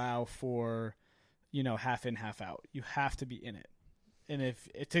doesn't allow for, you know, half in, half out. You have to be in it. And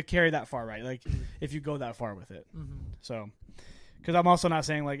to carry that far, right? Like if you go that far with it. Mm-hmm. So, because I'm also not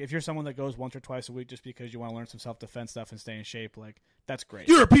saying like if you're someone that goes once or twice a week just because you want to learn some self-defense stuff and stay in shape, like that's great.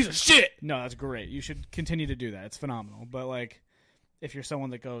 You're a piece of shit. No, that's great. You should continue to do that. It's phenomenal. But like if you're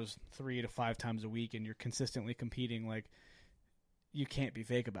someone that goes 3 to 5 times a week and you're consistently competing, like you can't be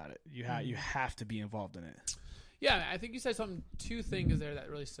fake about it. You have to be involved in it. Yeah, I think you said 2 things there that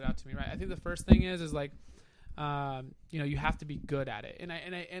really stood out to me, right? I think the first thing is like, you know, you have to be good at it,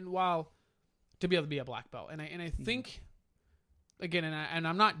 and while to be able to be a black belt, and I think again, and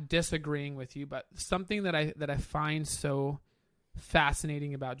I'm not disagreeing with you, but something that I find so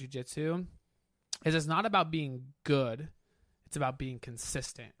fascinating about jiu-jitsu is it's not about being good, it's about being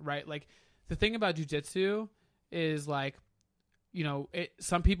consistent, right? Like the thing about jiu-jitsu is like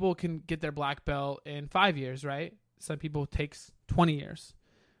some people can get their black belt in 5 years, right? Some people it takes 20 years.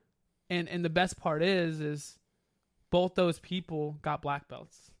 And the best part is both those people got black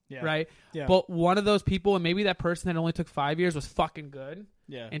belts, right? Yeah. But one of those people, and maybe that person that only took 5 years was fucking good,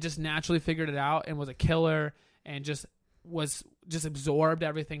 and just naturally figured it out and was a killer and just absorbed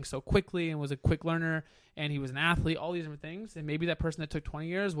everything so quickly and was a quick learner, and he was an athlete, all these different things. And maybe that person that took 20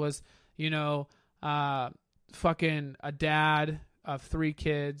 years was, fucking a dad of 3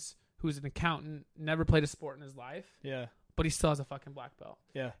 kids who's an accountant, never played a sport in his life. Yeah. But he still has a fucking black belt.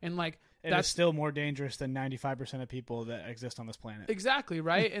 Yeah. And that's still more dangerous than 95% of people that exist on this planet. Exactly,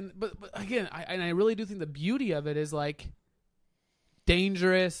 right? And but again, I really do think the beauty of it is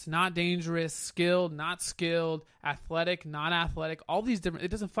dangerous, not dangerous, skilled, not skilled, athletic, not athletic, all these different, it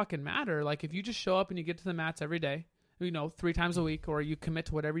doesn't fucking matter. If you just show up and you get to the mats every day, 3 times a week, or you commit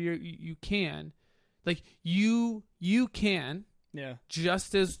to whatever you can, you can,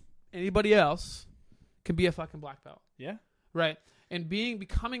 just as anybody else can be a fucking black belt. Yeah. Right. And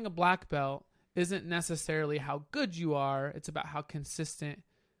becoming a black belt isn't necessarily how good you are. It's about how consistent,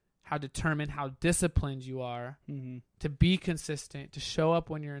 how determined, how disciplined you are to be consistent, to show up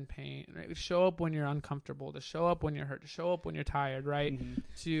when you're in pain, right? To show up when you're uncomfortable, to show up when you're hurt, to show up when you're tired, right?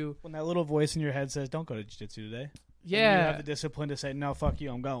 When that little voice in your head says, don't go to jiu-jitsu today. Yeah. You have the discipline to say, no, fuck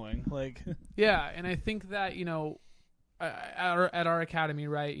you, I'm going. Yeah. And I think that, at our academy,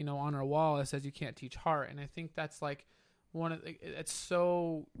 right, on our wall, it says you can't teach heart. And I think that's it's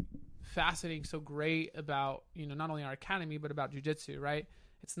so fascinating, so great about, not only our academy, but about jiu-jitsu, right?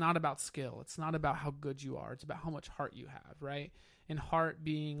 It's not about skill. It's not about how good you are. It's about how much heart you have, right? And heart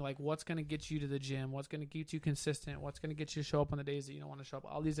being what's going to get you to the gym, what's going to get you consistent, what's going to get you to show up on the days that you don't want to show up,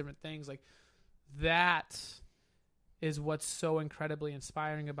 all these different things. That is what's so incredibly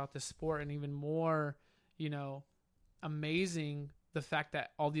inspiring about this sport, and even more, amazing the fact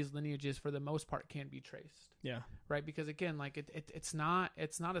that all these lineages for the most part can be traced. Yeah. Right. Because again, it's not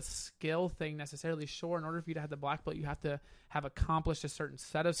a skill thing necessarily. Sure, in order for you to have the black belt, you have to have accomplished a certain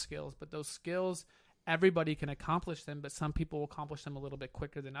set of skills, but those skills, everybody can accomplish them, but some people will accomplish them a little bit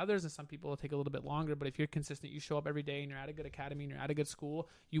quicker than others, and some people will take a little bit longer. But if you're consistent, you show up every day and you're at a good academy and you're at a good school,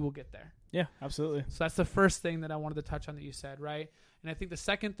 you will get there. Yeah, absolutely. So that's the first thing that I wanted to touch on that you said, right? And I think the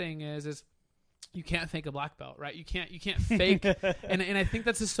second thing is you can't fake a black belt, right? You can't fake. and I think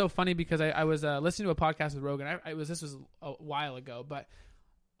that's just so funny because I was listening to a podcast with Rogan. This was a while ago, but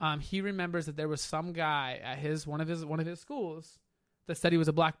he remembers that there was some guy at one of his schools that said he was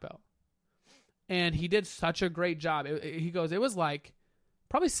a black belt, and he did such a great job. He goes, it was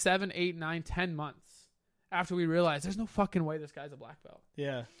probably 7, 8, 9, 10 months after we realized there's no fucking way this guy's a black belt.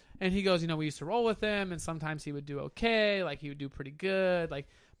 Yeah. And he goes, we used to roll with him, and sometimes he would do okay, he would do pretty good,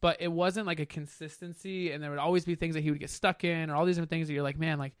 but it wasn't a consistency, and there would always be things that he would get stuck in, or all these different things that you're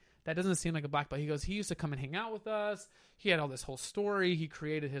man, that doesn't seem like a black belt. He goes, he used to come and hang out with us. He had all this whole story. He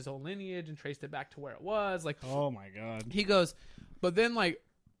created his own lineage and traced it back to where it was. Oh my God. He goes, but then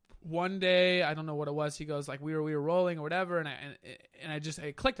one day, I don't know what it was. He goes, we were rolling or whatever, and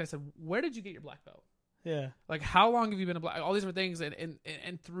it clicked. I said, where did you get your black belt? Yeah. How long have you been a black? All these different things,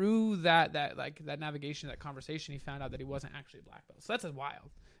 and through that navigation, that conversation, he found out that he wasn't actually a black belt. So that's wild.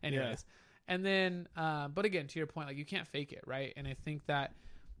 Anyways, and then, but again, to your point, you can't fake it, right? And I think that,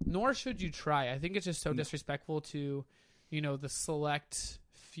 nor should you try. I think it's just so disrespectful to, the select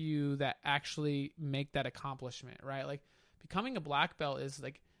few that actually make that accomplishment, right? Becoming a black belt is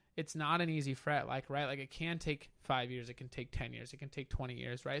it's not an easy fret, right? It can take 5 years, it can take 10 years, it can take 20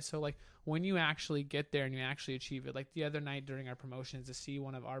 years, right? So when you actually get there and you actually achieve it, the other night during our promotions, to see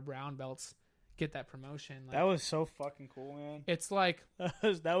one of our brown belts get that promotion, that was so fucking cool, man. It's that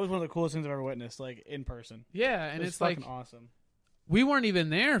was one of the coolest things I've ever witnessed, in person. Yeah, and it's fucking awesome. We weren't even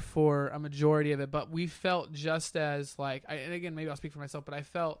there for a majority of it, but we felt just as and again, maybe I'll speak for myself, but I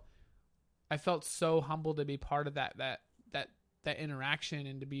felt so humbled to be part of that interaction,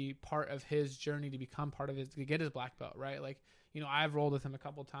 and to be part of his journey, to become part of to get his black belt, right? I've rolled with him a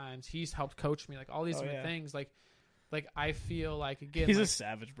couple times. He's helped coach me, all these different things. I feel again, he's a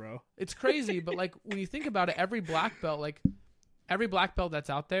savage, bro. It's crazy, but when you think about it, every black belt that's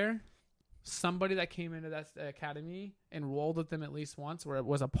out there, somebody that came into that academy and rolled with them at least once, where it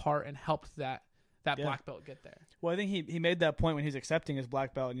was a part and helped that black belt get there. Well, I think he made that point when he's accepting his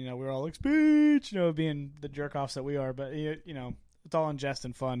black belt, and we were all speech, being the jerk offs that we are, but it's all in jest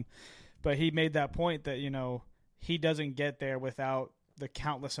and fun. But he made that point that he doesn't get there without the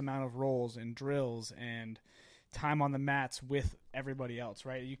countless amount of rolls and drills and time on the mats with everybody else,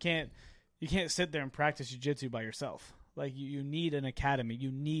 right? You can't sit there and practice jiu-jitsu by yourself. You need an academy,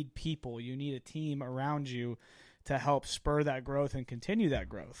 you need people, you need a team around you to help spur that growth and continue that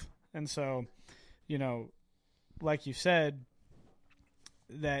growth. And so, like you said,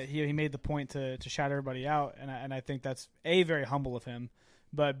 that he made the point to shout everybody out, and I think that's A, very humble of him,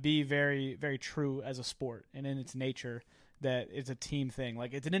 but B, very, very true as a sport and in its nature, that it's a team thing.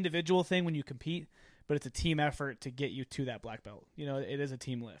 Like, it's an individual thing when you compete, but it's a team effort to get you to that black belt. It is a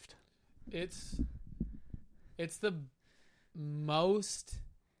team lift. It's the most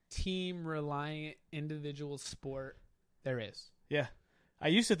team reliant individual sport there is. Yeah. I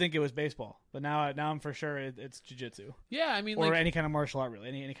used to think it was baseball, but now I'm for sure it's jiu-jitsu. Yeah, I mean, or any kind of martial art, really,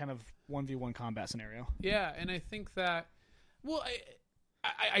 any kind of 1v1 combat scenario. Yeah, and I think that, well,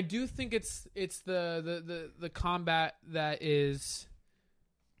 I do think it's the combat that is,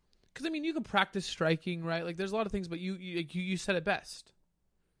 because I mean, you can practice striking, right? Like, there's a lot of things, but you said it best.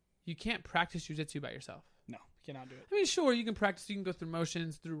 You can't practice jiu-jitsu by yourself. No, you cannot do it. I mean, sure, you can practice. You can go through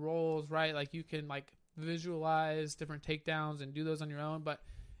motions, through rolls, right? Like, you can visualize different takedowns and do those on your own, but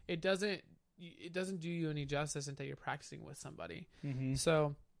it doesn't do you any justice until you're practicing with somebody. Mm-hmm.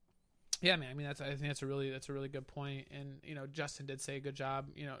 So yeah, man, I mean, I think that's a really good point. And Justin did say a good job,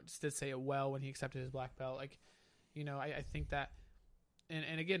 just did say it well when he accepted his black belt. Like, I think that,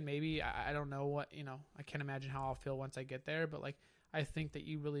 and again, maybe I don't know what, I can't imagine how I'll feel once I get there, but I think that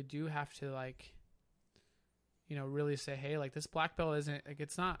you really do have to really say, hey, this black belt isn't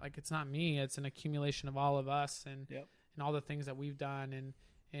it's not me. It's an accumulation of all of us and all the things that we've done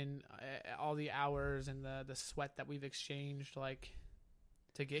and all the hours and the sweat that we've exchanged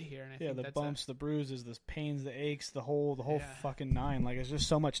to get here. And I think the bumps, the bruises, the pains, the aches, the whole fucking nine. There's just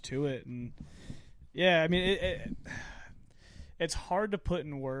so much to it. And yeah, I mean, it's hard to put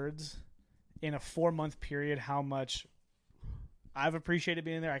in words in a 4-month period how much I've appreciated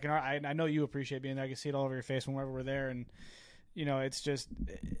being there. I know you appreciate being there. I can see it all over your face whenever we're there. And,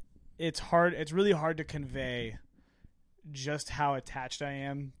 it's hard. It's really hard to convey just how attached I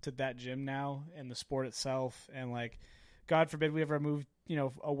am to that gym now and the sport itself. And God forbid we ever move,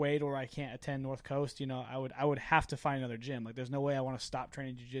 away to where I can't attend North Coast, I would have to find another gym. There's no way I want to stop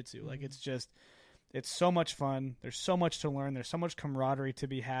training jiu-jitsu. It's so much fun. There's so much to learn. There's so much camaraderie to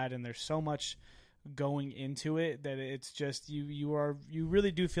be had. And there's so much going into it that it's just you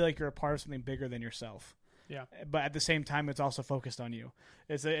really do feel like you're a part of something bigger than yourself. Yeah. But at the same time, it's also focused on you.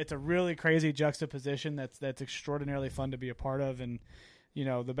 It's a really crazy juxtaposition that's extraordinarily fun to be a part of. And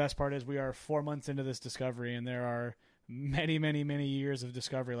the best part is we are 4 months into this discovery, and there are many, many, many years of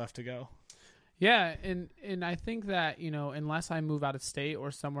discovery left to go. Yeah, and I think that unless I move out of state or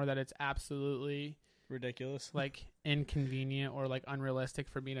somewhere that it's absolutely ridiculous, inconvenient or unrealistic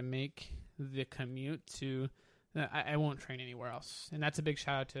for me to make the commute to, I won't train anywhere else. And that's a big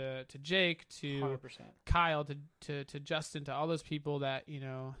shout out to Jake, to 100%. Kyle, to Justin, to all those people that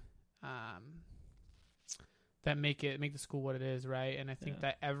that make the school what it is, right? And I think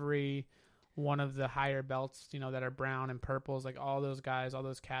that every one of the higher belts, that are brown and purples, all those guys, all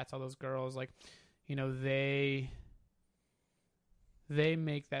those cats, all those girls, they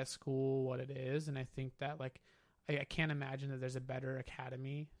make that school what it is. And I think that I can't imagine that there's a better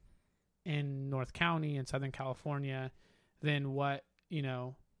academy in North County in Southern California than what,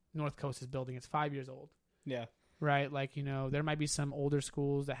 North Coast is building. It's 5 years old. Yeah. Right. There might be some older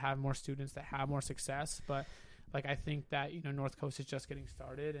schools that have more students that have more success, but I think that, North Coast is just getting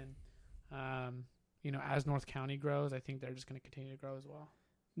started. And, as North County grows, I think they're just going to continue to grow as well.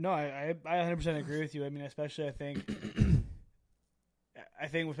 No, I 100% agree with you. I mean, especially I think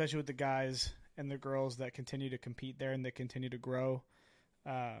especially with the guys and the girls that continue to compete there and that continue to grow.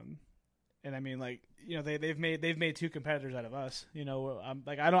 And I mean, they've made 2 competitors out of us. I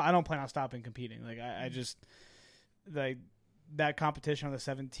don't plan on stopping competing. I just that competition on the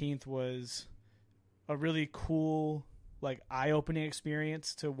 17th was a really cool, eye-opening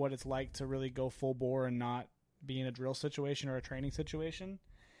experience to what it's like to really go full bore and not be in a drill situation or a training situation.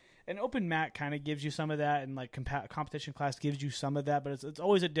 And open mat kind of gives you some of that, and competition class gives you some of that, but it's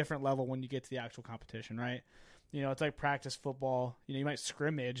always a different level when you get to the actual competition, right? It's like practice football. You might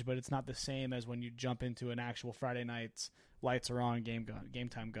scrimmage, but it's not the same as when you jump into an actual Friday nights, lights are on, game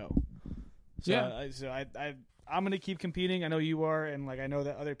time go. So, yeah. I'm going to keep competing. I know you are, and I know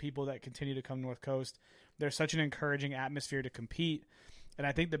that other people that continue to come North Coast, there's such an encouraging atmosphere to compete. And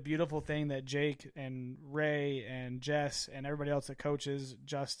I think the beautiful thing that Jake and Ray and Jess and everybody else that coaches,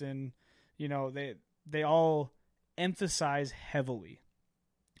 Justin, they all emphasize heavily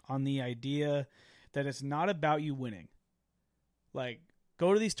on the idea that it's not about you winning.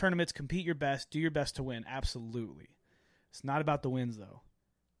 Go to these tournaments, compete your best, do your best to win. Absolutely. It's not about the wins, though.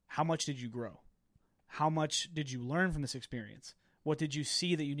 How much did you grow? How much did you learn from this experience? What did you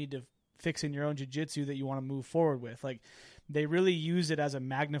see that you need to fixing your own jiu-jitsu that you want to move forward with. Like, they really use it as a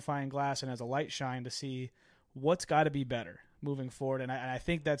magnifying glass and as a light shine to see what's got to be better moving forward. And I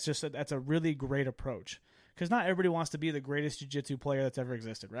think that's a really great approach, because not everybody wants to be the greatest jiu-jitsu player that's ever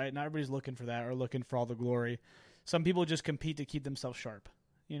existed, right? Not everybody's looking for that or looking for all the glory. Some people just compete to keep themselves sharp,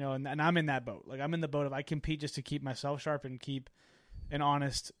 you know, and I'm in that boat. Like, I'm in the boat of I compete just to keep myself sharp and keep an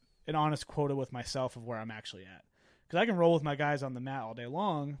honest quota with myself of where I'm actually at. Because I can roll with my guys on the mat all day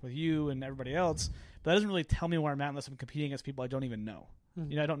long with you and everybody else, but that doesn't really tell me where I'm at unless I'm competing against people I don't even know.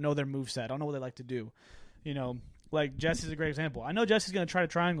 Mm-hmm. You know, I don't know their moveset. I don't know what they like to do. You know, like Jesse's a great example. I know Jesse's going to try to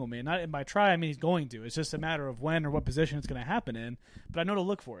triangle me. And by try, I mean he's going to. It's just a matter of when or what position it's going to happen in, but I know to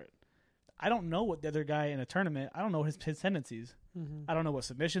look for it. I don't know what the other guy in a tournament, I don't know his tendencies. Mm-hmm. I don't know what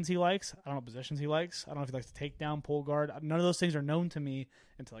submissions he likes. I don't know what positions he likes. I don't know if he likes to take down, pull guard. None of those things are known to me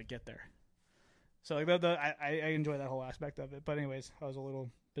until I get there. So like I enjoy that whole aspect of it. But anyways, that was a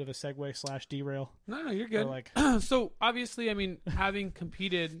little bit of a segue / derail. No, you're good. So obviously, I mean, having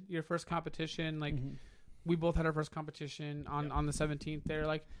competed your first competition, like mm-hmm. we both had our first competition on the 17th there.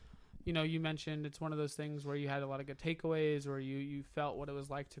 Like, you know, you mentioned it's one of those things where you had a lot of good takeaways, or you felt what it was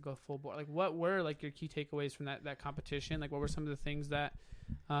like to go full board. Like, what were like your key takeaways from that competition? Like, what were some of the things that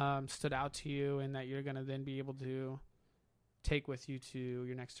stood out to you and that you're going to then be able to take with you to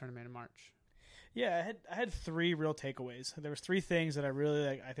your next tournament in March? Yeah, I had 3 real takeaways. There was 3 things that I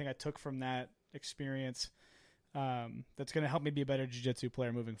really I think I took from that experience that's going to help me be a better jiu-jitsu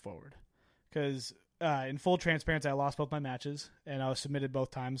player moving forward. Because in full transparency, I lost both my matches, and I was submitted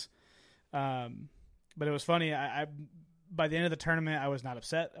both times. But it was funny. I by the end of the tournament, I was not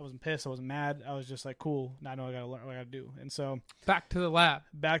upset. I wasn't pissed. I wasn't mad. I was just like, cool. Now I know I got to learn what I got to do. And so back to the lab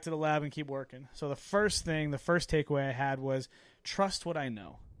and keep working. So the first takeaway I had was trust what I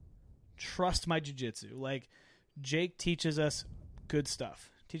know. Trust my jiu-jitsu. Like, Jake teaches us good stuff,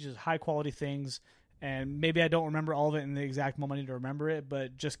 teaches high quality things, and maybe I don't remember all of it in the exact moment I need to remember it,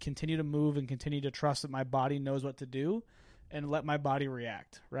 but just continue to move and continue to trust that my body knows what to do and let my body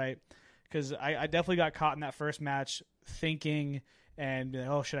react, right? Because I definitely got caught in that first match thinking and being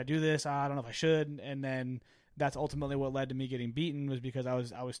like, oh, should I do this? I don't know if I should. And then that's ultimately what led to me getting beaten, was because I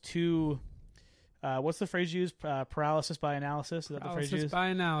was too what's the phrase you use? Paralysis by analysis? Is that the phrase you use? Paralysis by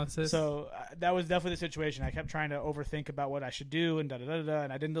analysis. So that was definitely the situation. I kept trying to overthink about what I should do and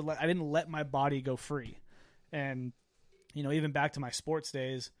and I didn't let my body go free. And, you know, even back to my sports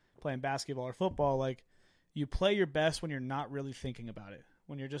days, playing basketball or football, like, you play your best when you're not really thinking about it.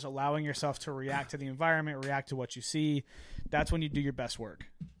 When you're just allowing yourself to react to the environment, react to what you see, that's when you do your best work.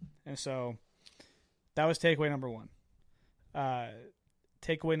 And so that was takeaway number 1.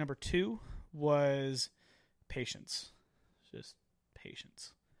 Takeaway number 2 was patience. Just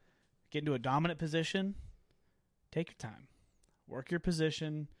patience. Get into a dominant position, take your time. Work your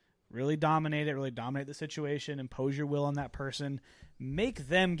position, really dominate the situation, impose your will on that person, make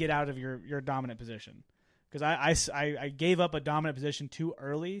them get out of your dominant position. Because I gave up a dominant position too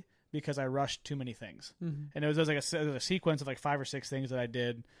early because I rushed too many things. Mm-hmm. And it was like a sequence of like 5 or 6 things that I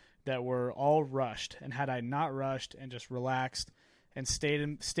did that were all rushed. And had I not rushed and just relaxed and stayed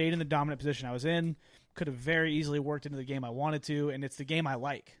in the dominant position I was in, could have very easily worked into the game I wanted to, and it's the game I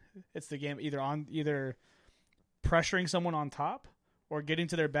like. It's the game either pressuring someone on top or getting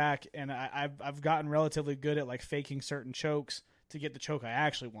to their back, and I've gotten relatively good at like faking certain chokes to get the choke I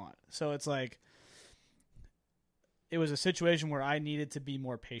actually want. So it's like it was a situation where I needed to be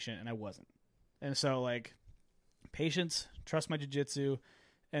more patient, and I wasn't. And so like patience, trust my jiu-jitsu,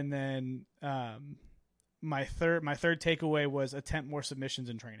 and then my third takeaway was attempt more submissions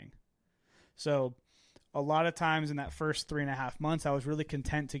in training. So a lot of times in that first 3.5 months, I was really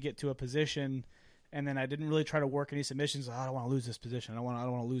content to get to a position, and then I didn't really try to work any submissions. I don't want to lose this position. I don't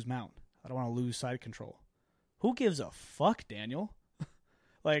want to lose mount. I don't want to lose side control. Who gives a fuck, Daniel?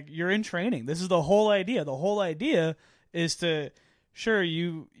 Like, you're in training. This is the whole idea. The whole idea is to, sure,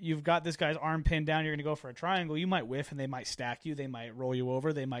 you've got this guy's arm pinned down. You're going to go for a triangle. You might whiff, and they might stack you. They might roll you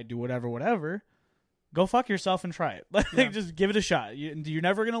over. They might do whatever. Go fuck yourself and try it. Like, just give it a shot. You're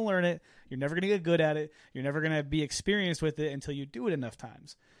never going to learn it. You're never going to get good at it. You're never going to be experienced with it until you do it enough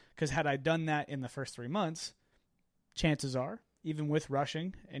times. Because had I done that in the first 3 months, chances are, even with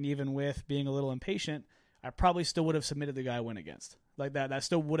rushing and even with being a little impatient, I probably still would have submitted the guy I went against. Like, that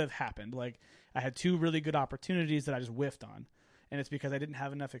still would have happened. Like, I had 2 really good opportunities that I just whiffed on. And it's because I didn't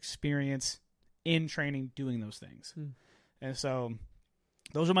have enough experience in training doing those things. And so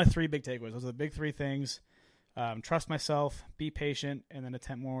those are my 3 big takeaways. Those are the big 3 things. Trust myself, be patient, and then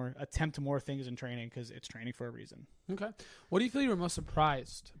attempt more things in training, because it's training for a reason. Okay. What do you feel you were most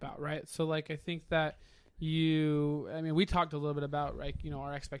surprised about, right? So, like, I think that we talked a little bit about like,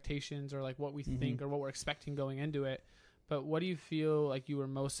 our expectations or like what we think or what we're expecting going into it. But what do you feel like you were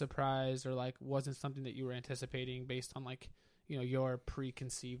most surprised or like wasn't something that you were anticipating based on like, your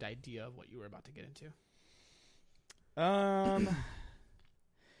preconceived idea of what you were about to get into?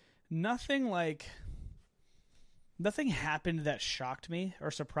 Nothing happened that shocked me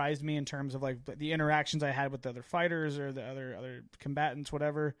or surprised me in terms of like the interactions I had with the other fighters or the other combatants,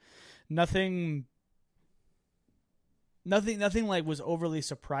 whatever. Nothing like was overly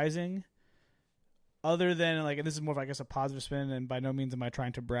surprising, other than like, and this is more of, I guess, a positive spin, and by no means am I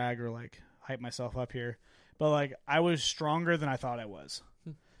trying to brag or like hype myself up here, but like I was stronger than I thought I was.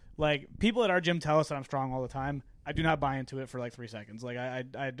 Like, people at our gym tell us that I'm strong all the time. I do not buy into it for like 3 seconds. Like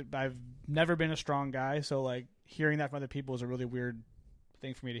I've never been a strong guy, so like hearing that from other people is a really weird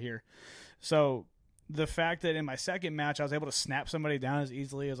thing for me to hear. So the fact that in my second match I was able to snap somebody down as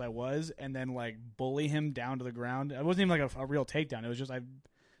easily as I was, and then like bully him down to the ground. It wasn't even like a real takedown. It was just I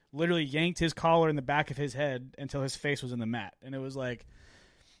literally yanked his collar in the back of his head until his face was in the mat, and it was like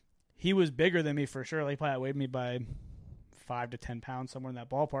he was bigger than me for sure. Like, he probably outweighed me by 5 to 10 pounds, somewhere in that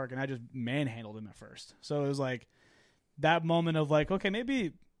ballpark, and I just manhandled him at first. So it was like that moment of like, okay,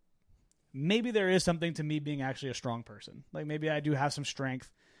 maybe there is something to me being actually a strong person. Like, maybe I do have some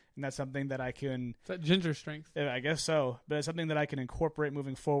strength, and that's something that I can... Is that ginger strength? I guess so, but it's something that I can incorporate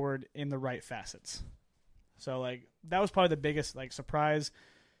moving forward in the right facets. So like that was probably the biggest like surprise.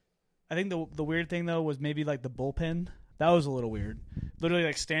 I think the weird thing though was maybe like the bullpen. That was a little weird. Literally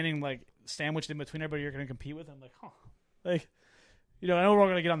like standing like sandwiched in between everybody you're going to compete with. I'm like, huh. Like, I know we're all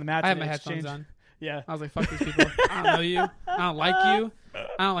going to get on the mat. I had my headphones on. Yeah. I was like, fuck these people. I don't know you. I don't like you.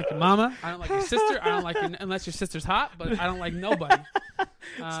 I don't like your mama. I don't like your sister. I don't like you unless your sister's hot, but I don't like nobody.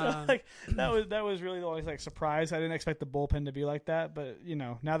 So like that was really the only like surprise. I didn't expect the bullpen to be like that, but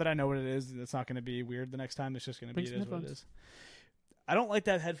now that I know what it is, it's not going to be weird the next time. It's just going to be what it is. I don't like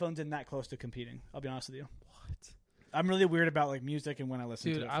to have headphones in that close to competing. I'll be honest with you. What? I'm really weird about like music and when I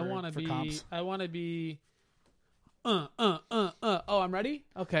listen to it. I want to be. Oh, I'm ready?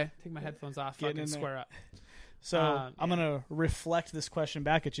 Okay. Take my headphones off. Fucking square up. So I'm going to reflect this question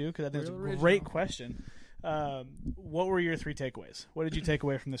back at you because I think it's a great question. What were your 3 takeaways? What did you take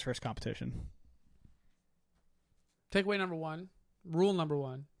away from this first competition? Takeaway number 1. Rule number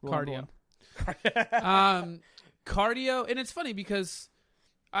 1. Cardio. Cardio. And it's funny because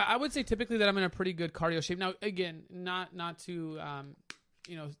I would say typically that I'm in a pretty good cardio shape. Now, again, not to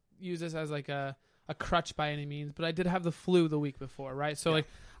use this as like a crutch by any means, but I did have the flu the week before, right? So like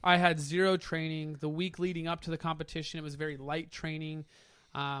I had 0 training the week leading up to the competition. It was very light training,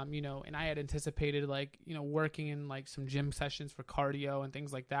 and I had anticipated like, working in like some gym sessions for cardio and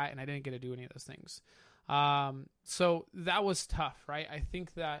things like that. And I didn't get to do any of those things. So that was tough, right? I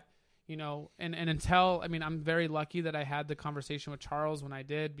think that, and until, I'm very lucky that I had the conversation with Charles when I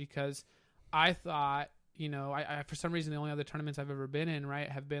did, because I thought, I for some reason, the only other tournaments I've ever been in, right,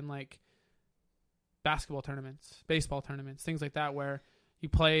 have been like basketball tournaments, baseball tournaments, things like that, where you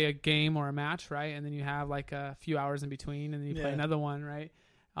play a game or a match, right, and then you have like a few hours in between, and then you play another one, right?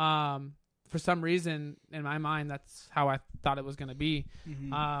 For some reason, in my mind, that's how I thought it was going to be.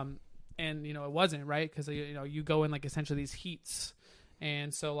 Mm-hmm. And it wasn't, right? Because you go in like essentially these heats,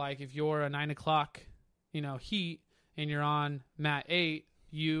 and so like if you're a 9 o'clock, heat, and you're on mat 8,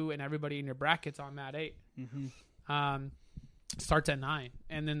 you and everybody in your bracket's on mat 8. Mm-hmm. Starts at 9,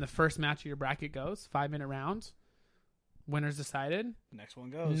 and then the first match of your bracket goes 5-minute rounds. Winners decided. Next one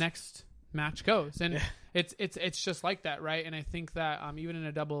goes. Next match goes, and it's just like that, right? And I think that even in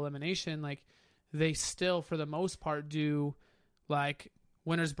a double elimination, like they still for the most part do like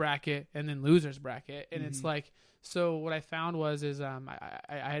winners bracket and then losers bracket, and it's like, so what I found was I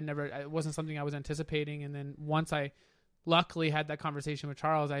had never, it wasn't something I was anticipating, and then once I luckily had that conversation with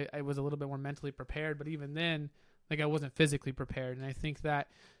Charles, I was a little bit more mentally prepared, but even then, like I wasn't physically prepared. And I think that,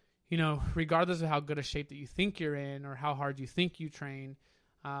 regardless of how good a shape that you think you're in or how hard you think you train,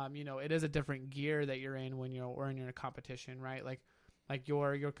 it is a different gear that you're in when you're in a competition, right? Like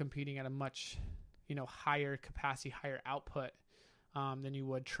you're competing at a much, higher capacity, higher output than you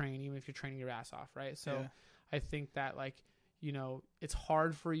would train, even if you're training your ass off, right? So I think that like, it's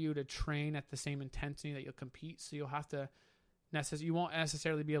hard for you to train at the same intensity that you'll compete. So you'll have to you won't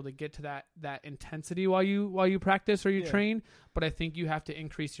necessarily be able to get to that intensity while you practice or you train, but I think you have to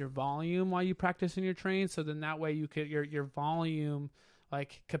increase your volume while you practice and you train. So then that way you could your volume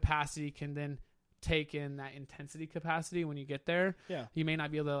like capacity can then take in that intensity capacity when you get there. Yeah, you may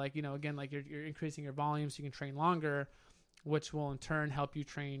not be able to like again like you're increasing your volume so you can train longer, which will in turn help you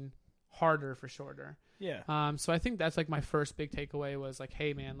train harder for shorter. Yeah. So I think that's like my first big takeaway was like,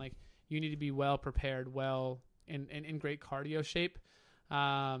 hey man, like you need to be well prepared, well in great cardio shape,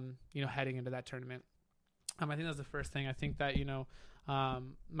 heading into that tournament. I think that's the first thing. I think that,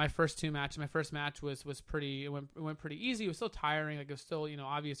 my first match was pretty, it went pretty easy. It was still tiring. Like, it was still,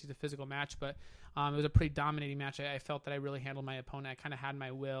 obviously it's a physical match, but it was a pretty dominating match. I felt that I really handled my opponent. I kind of had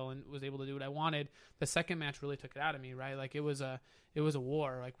my will and was able to do what I wanted. The second match really took it out of me, right? Like, it was a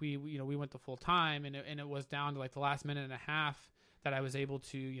war. Like, we went the full time, and it was down to like the last minute and a half that I was able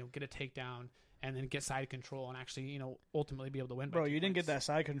to, get a takedown and then get side control and actually, ultimately be able to win. Bro, you didn't get that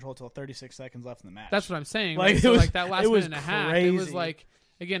side control till 36 seconds left in the match. That's what I'm saying. Like, right? So like that last minute and a half, it was like,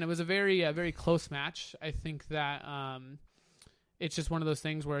 again, it was a very, very close match. I think that it's just one of those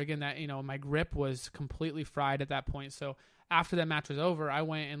things where, again, that, my grip was completely fried at that point. So after that match was over, I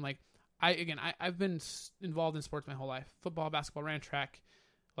went and like, I've been involved in sports my whole life. Football, basketball, ran track,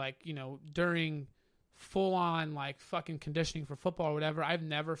 like, during full on like fucking conditioning for football or whatever, I've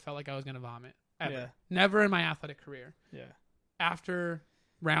never felt like I was going to vomit. Ever. Yeah. Never in my athletic career. Yeah. After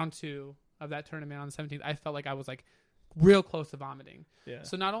round 2 of that tournament on the 17th, I felt like I was like real close to vomiting. Yeah.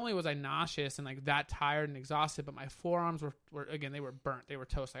 So not only was I nauseous and like that tired and exhausted, but my forearms were again, they were burnt. They were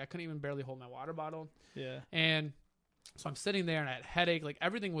toast. Like, I couldn't even barely hold my water bottle. Yeah. And so I'm sitting there and I had headache. Like,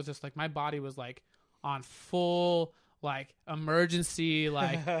 everything was just like, my body was like on full like emergency,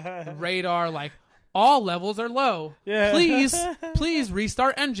 like radar, like, all levels are low. Yeah. Please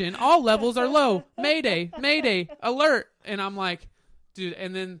restart engine. All levels are low. Mayday, alert. And I'm like, dude.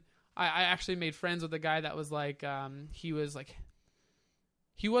 And then I actually made friends with a guy that was like, he wasn't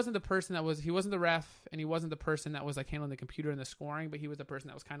the person that was, he wasn't the ref, and he wasn't the person that was like handling the computer and the scoring, but he was the person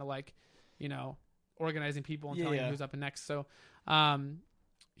that was kind of like, organizing people and telling who's up and next. So,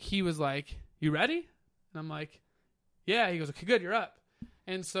 he was like, "You ready?" And I'm like, "Yeah." He goes, "Okay, good, you're up."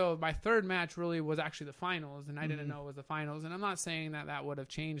 And so my third match really was actually the finals, and I didn't know it was the finals. And I'm not saying that would have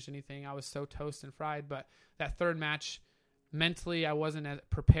changed anything. I was so toast and fried. But that third match, mentally, I wasn't as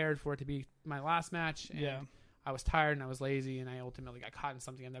prepared for it to be my last match. And I was tired and I was lazy, and I ultimately got caught in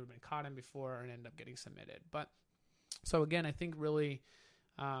something I've never been caught in before and ended up getting submitted. But so again, I think really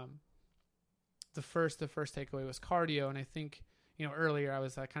the first takeaway was cardio. And I think, earlier I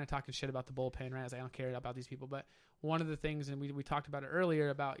was kind of talking shit about the bullpen, right? I was like, I don't care about these people. But one of the things, and we talked about it earlier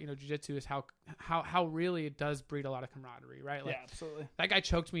about, jiu-jitsu, is how really it does breed a lot of camaraderie, right? Like, yeah, absolutely. That guy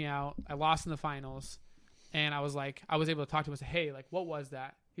choked me out. I lost in the finals, and I was able to talk to him and say, hey, like, what was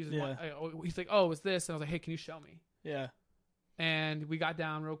that? He's like, oh, it was this. And I was like, hey, can you show me? Yeah. And we got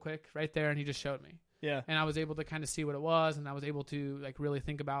down real quick right there, and he just showed me. Yeah. And I was able to kind of see what it was, and I was able to like really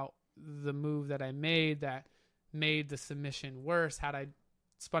think about the move that I made that made the submission worse had I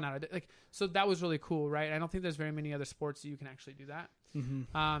spun out. Like, so that was really cool, right? I don't think there's very many other sports that you can actually do that.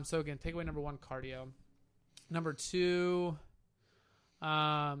 Mm-hmm. So again, takeaway number 1, cardio. Number 2,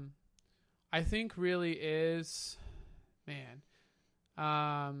 I think really is,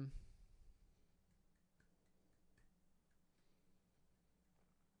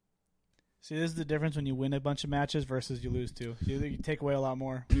 See, this is the difference when you win a bunch of matches versus you lose two. You take away a lot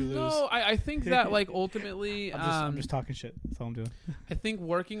more when you lose. No, I think that like ultimately, I'm just talking shit. That's all I'm doing. I think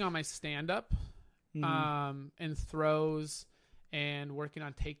working on my stand-up, and throws, and working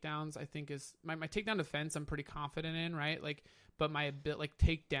on takedowns, I think is my takedown defense. I'm pretty confident in, right? Like, but my like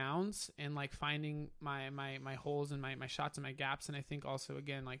takedowns and like finding my holes and my shots and my gaps, and I think also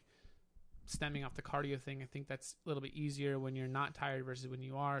again like stemming off the cardio thing. I think that's a little bit easier when you're not tired versus when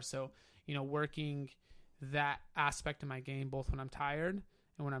you are. So, working that aspect of my game, both when I'm tired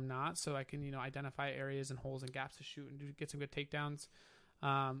and when I'm not, so I can, identify areas and holes and gaps to shoot and get some good takedowns.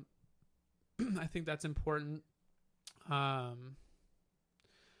 I think that's important. And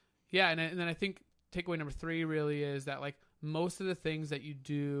then I think takeaway number 3 really is that like most of the things that you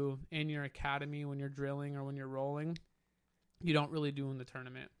do in your academy when you're drilling or when you're rolling, you don't really do in the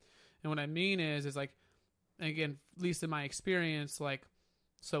tournament. And what I mean is like, again, at least in my experience, like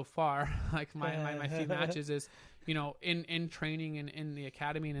so far, like my few matches is, in training and in the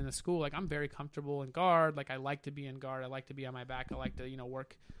academy and in the school, like I'm very comfortable in guard. Like I like to be in guard. I like to be on my back. I like to,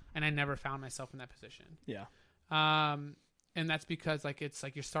 work. And I never found myself in that position. Yeah. And that's because like, it's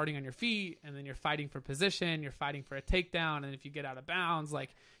like you're starting on your feet and then you're fighting for position. You're fighting for a takedown. And if you get out of bounds,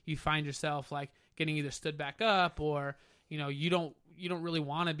 like you find yourself like getting either stood back up or, you don't really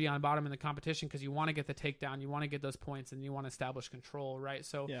want to be on bottom in the competition because you want to get the takedown, you want to get those points, and you want to establish control, right?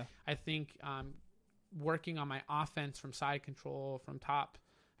 So I think working on my offense from side control, from top,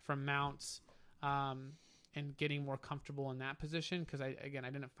 from mounts, and getting more comfortable in that position because I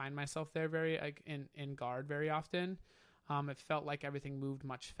didn't find myself there very in guard very often. It felt like everything moved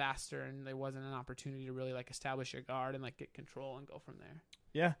much faster, and there wasn't an opportunity to really like establish your guard and like get control and go from there.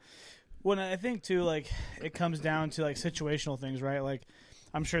 Yeah. Well, I think too, like it comes down to like situational things, right? Like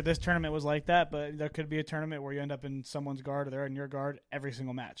I'm sure this tournament was like that, but there could be a tournament where you end up in someone's guard or they're in your guard every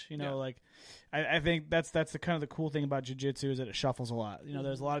single match. You know, like I think that's the kind of the cool thing about jiu-jitsu is that it shuffles a lot. You know,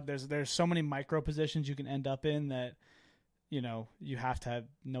 there's so many micro positions you can end up in that, you know, you have to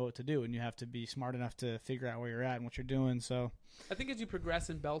know what to do and you have to be smart enough to figure out where you're at and what you're doing. So I think as you progress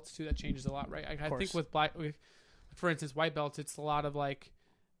in belts too, that changes a lot, right? I think with for instance, white belts, it's a lot of like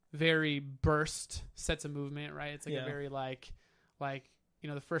very burst sets of movement, right? It's like a very like you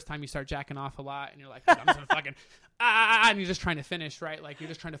know, the first time you start jacking off a lot and you're like, I'm just gonna fucking and you're just trying to finish, right? Like you're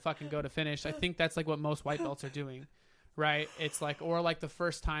just trying to fucking go to finish. I think that's like what most white belts are doing, right? It's like, or like the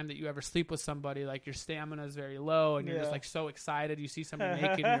first time that you ever sleep with somebody, like your stamina is very low and you're just like so excited. You see somebody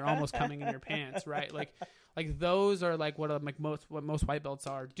naked and you're almost coming in your pants, right? Like those are like what most white belts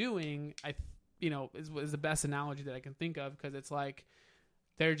are doing. Is the best analogy that I can think of, because it's like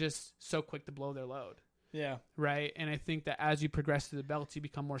they're just so quick to blow their load. Yeah. Right. And I think that as you progress through the belts, you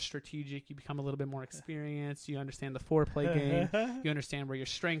become more strategic. You become a little bit more experienced. You understand the foreplay game. You understand where your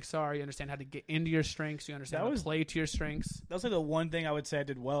strengths are. You understand how to get into your strengths. You understand how to play to your strengths. That was like the one thing I would say I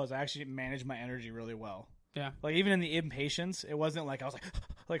did well is I actually managed my energy really well. Yeah. Like even in the impatience, it wasn't like I was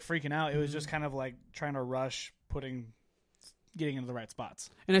like freaking out. It was just kind of like trying to rush, getting into the right spots.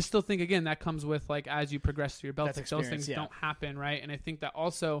 And I still think, again, that comes with like as you progress through your belts, like those things yeah. don't happen, right? And I think that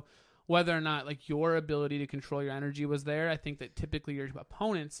also, whether or not like your ability to control your energy was there, I think that typically your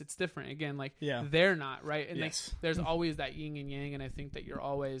opponents, it's different. Again, like they're not, right? And like there's always that yin and yang, and I think that you're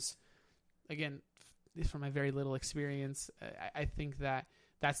always, again, from my very little experience, I think that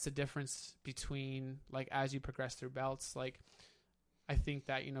that's the difference between like as you progress through belts. Like I think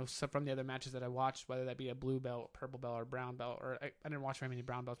that, you know, so from the other matches that I watched, whether that be a blue belt, purple belt, or brown belt, or I didn't watch very many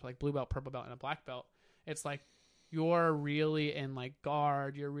brown belts, but like blue belt, purple belt, and a black belt, it's like you're really in like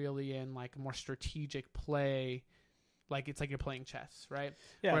guard, you're really in like more strategic play, like it's like you're playing chess, right?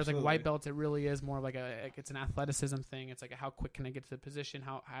 Yeah, whereas absolutely. like white belts, it really is more like it's an athleticism thing. It's like how quick can I get to the position?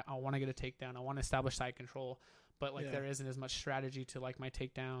 How I want to get a takedown. I want to establish side control, but like there isn't as much strategy to like my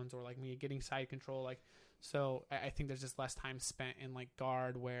takedowns or like me getting side control. Like so, I think there's just less time spent in like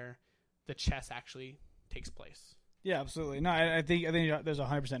guard where the chess actually takes place. Yeah, absolutely. No, I think there's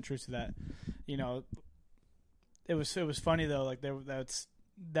 100% truth to that. You know. It was funny though, like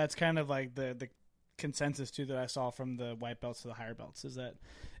that's kind of like the consensus too that I saw from the white belts to the higher belts is that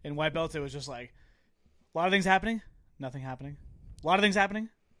in white belts it was just like a lot of things happening, nothing happening, a lot of things happening,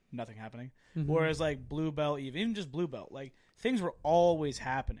 nothing happening. Mm-hmm. Whereas like blue belt, even just blue belt, like things were always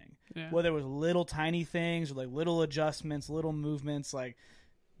happening. Yeah. Whether it was little tiny things or like little adjustments, little movements, like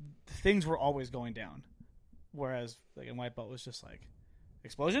things were always going down. Whereas like in white belt it was just like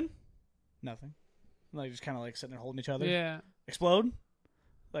explosion, nothing. Like just kind of like sitting there holding each other. Yeah. Explode.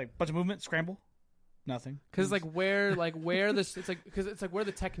 Like bunch of movement. Scramble. Nothing. Because like where this it's like because it's like where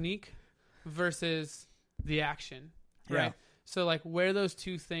the technique versus the action, right? Yeah. So like where those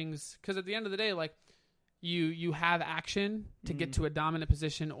two things, because at the end of the day, like you have action to get to a dominant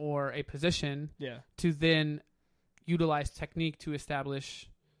position or a position. Yeah. To then utilize technique to establish,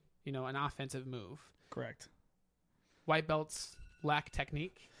 you know, an offensive move. Correct. White belts lack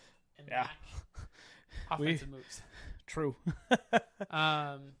technique. And lack offensive moves. True.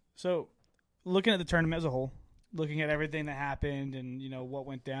 So, looking at the tournament as a whole, looking at everything that happened and, you know, what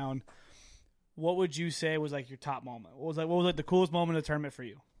went down, what would you say was like your top moment? What was like the coolest moment of the tournament for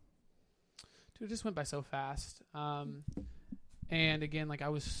you? Dude, it just went by so fast. And again, like I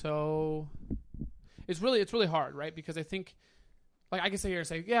was so it's really hard, right? Because I think like I can sit here and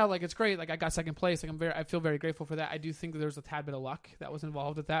say, yeah, like it's great, like I got second place, like I feel very grateful for that. I do think that there was a tad bit of luck that was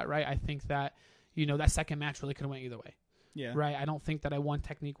involved with that, right? I think that, you know, that second match really could have went either way. Yeah. Right? I don't think that I won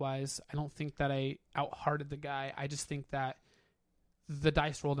technique-wise. I don't think that I out-hearted the guy. I just think that the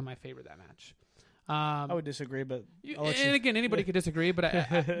dice rolled in my favor that match. I would disagree, but again, anybody could disagree, but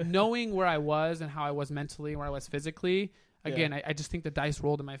I, knowing where I was and how I was mentally and where I was physically, again, I just think the dice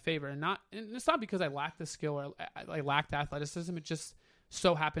rolled in my favor. And it's not because I lacked the skill or I lacked athleticism. It just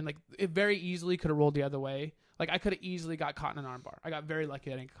so happened, like, it very easily could have rolled the other way. Like, I could have easily got caught in an armbar. I got very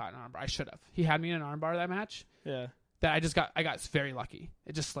lucky I didn't get caught in an armbar. I should have. He had me in an armbar that match. Yeah. That I got very lucky.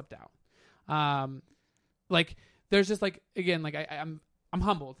 It just slipped out. Like, there's just, like, again, like, I'm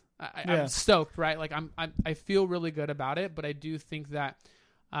humbled. I'm stoked, right? Like, I feel really good about it, but I do think that,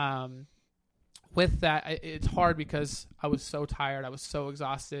 with that, it's hard because I was so tired. I was so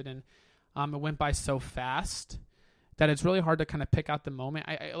exhausted, and it went by so fast that it's really hard to kind of pick out the moment.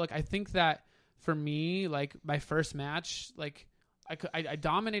 I think that for me, like, my first match, like, I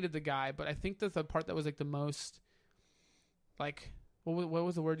dominated the guy, but I think that the part that was, like, the most, like, What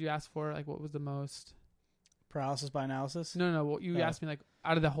was the word you asked for? Like, what was the most paralysis by analysis? No. What you asked me, like,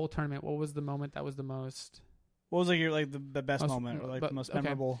 out of the whole tournament, what was the moment that was the most? What was like your the best moment or like the most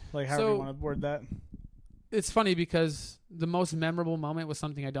memorable? Like, however you want to word that. It's funny because the most memorable moment was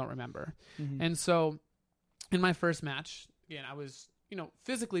something I don't remember, and so in my first match, again, I was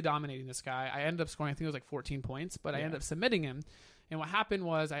physically dominating this guy. I ended up scoring, I think it was like 14 points, but I ended up submitting him. And what happened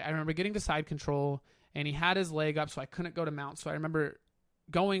was I remember getting to side control, and he had his leg up, so I couldn't go to mount. So I remember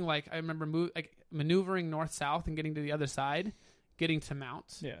going maneuvering north-south and getting to the other side, getting to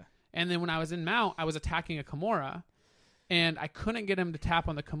mount. Yeah. And then when I was in mount, I was attacking a Kimura, and I couldn't get him to tap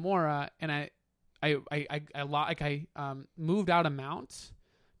on the Kimura, and I moved out of mount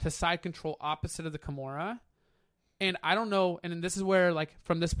to side control opposite of the Kimura. And I don't know, and this is where, like,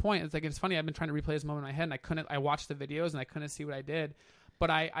 from this point, it's funny, I've been trying to replay this moment in my head, and I watched the videos, and I couldn't see what I did. But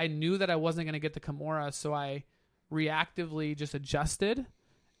I knew that I wasn't going to get the Kimura, so I reactively just adjusted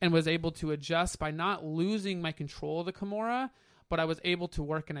and was able to adjust by not losing my control of the Kimura, but I was able to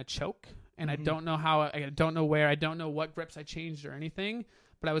work in a choke. And I don't know how, I don't know where, I don't know what grips I changed or anything,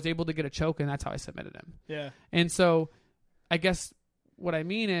 but I was able to get a choke, and that's how I submitted him. Yeah. And so I guess what I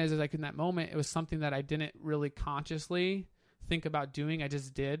mean is like in that moment, it was something that I didn't really consciously think about doing. I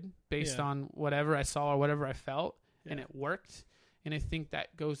just did based on whatever I saw or whatever I felt, and it worked. And I think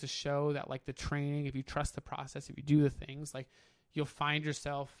that goes to show that, like, the training, if you trust the process, if you do the things, like, you'll find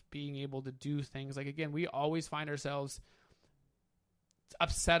yourself being able to do things. Like, again, we always find ourselves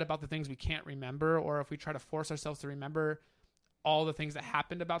upset about the things we can't remember, or if we try to force ourselves to remember all the things that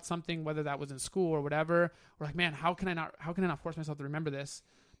happened about something, whether that was in school or whatever, we're like, man, how can I not force myself to remember this?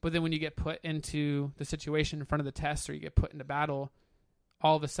 But then when you get put into the situation in front of the test, or you get put into battle,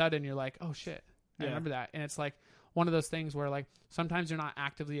 all of a sudden you're like, oh shit, I remember that. And it's like one of those things where, like, sometimes you're not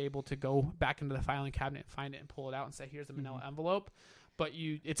actively able to go back into the filing cabinet, find it, and pull it out and say, here's the manila envelope, but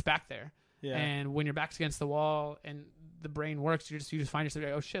it's back there. Yeah. And when your back's against the wall and the brain works, you just find yourself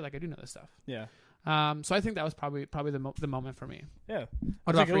like, oh shit, like, I do know this stuff. Yeah. So I think that was probably the moment for me. Yeah.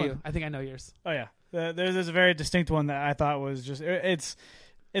 What about for you? I think I know yours. Oh yeah. There's a very distinct one that I thought was just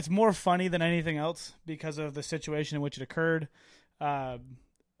it's more funny than anything else because of the situation in which it occurred. I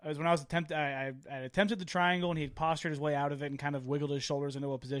attempted the triangle, and he had postured his way out of it and kind of wiggled his shoulders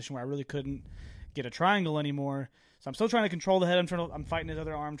into a position where I really couldn't get a triangle anymore. So I'm still trying to control the head. I'm fighting his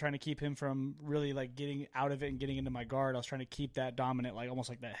other arm, trying to keep him from really, like, getting out of it and getting into my guard. I was trying to keep that dominant, like, almost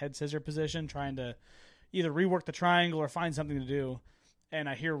like that head scissor position, trying to either rework the triangle or find something to do. And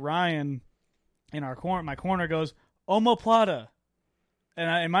I hear Ryan in my corner goes, omoplata.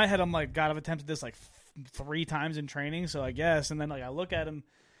 And in my head, I'm like, God, I've attempted this like 3 times in training, so I guess. And then, like, I look at him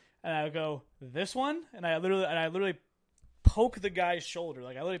and I go, this one? And I literally poke the guy's shoulder.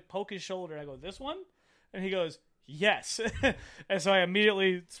 Like, I literally poke his shoulder and I go, this one? And he goes, yes. And so I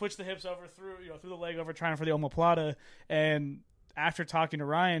immediately switched the hips over through the leg over, trying for the omoplata. And after talking to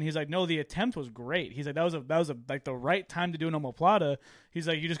Ryan, he's like, no, the attempt was great. He's like, that was like the right time to do an omoplata. He's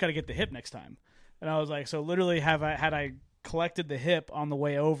like, you just got to get the hip next time. And I was like, so literally had I collected the hip on the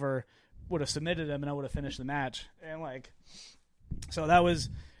way over, would have submitted him, and I would have finished the match. And, like, so that was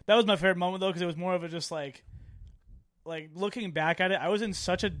my favorite moment, though, because it was more of a just like looking back at it, I was in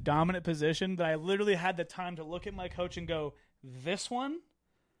such a dominant position that I literally had the time to look at my coach and go, this one?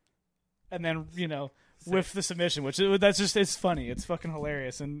 And then, whiff the submission, it's funny. It's fucking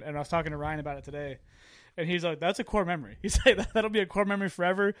hilarious. And I was talking to Ryan about it today, and he's like, that's a core memory. He's like, that'll be a core memory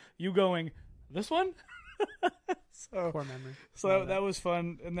forever. You going, this one? Core memory. So that was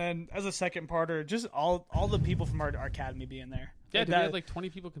fun. And then as a second parter, just all the people from our academy being there. Yeah, we had like 20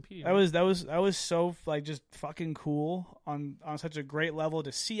 people competing. That was so, like, just fucking cool on such a great level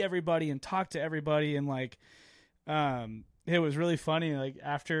to see everybody and talk to everybody, and, like, it was really funny. Like,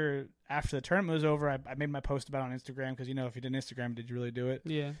 after the tournament was over, I made my post about it on Instagram, because, if you did Instagram, did you really do it?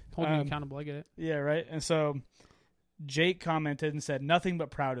 Yeah, hold me accountable. I get it. Yeah, right. And so Jake commented and said, "Nothing but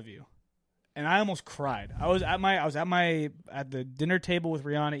proud of you." And I almost cried. I was at the dinner table with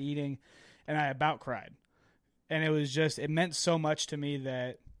Rihanna eating, and I about cried. And it meant so much to me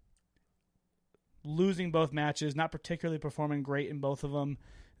that losing both matches, not particularly performing great in both of them,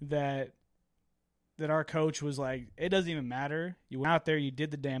 that our coach was like, it doesn't even matter. You went out there, you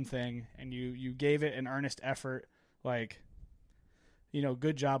did the damn thing, and you gave it an earnest effort. Like,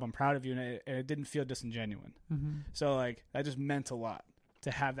 good job. I'm proud of you. And it didn't feel disingenuous. Mm-hmm. So, like, that just meant a lot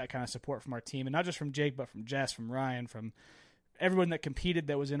to have that kind of support from our team. And not just from Jake, but from Jess, from Ryan, from everyone that competed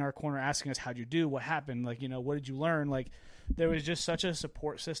that was in our corner asking us, how'd you do? What happened? Like, what did you learn? Like, there was just such a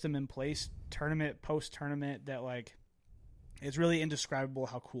support system in place, tournament, post-tournament, that, like, it's really indescribable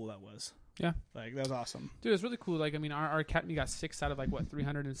how cool that was. Yeah. Like, that was awesome. Dude, it's really cool. Like, I mean, our academy got 6 out of,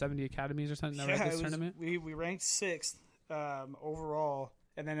 370 academies or something that were this tournament? We ranked 6th overall.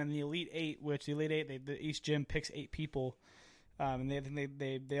 And then in the Elite 8, which the Elite 8, each gym picks 8 people. And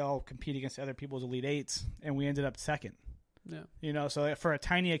they all compete against other people's Elite 8s. And we ended up 2nd. Yeah. So for a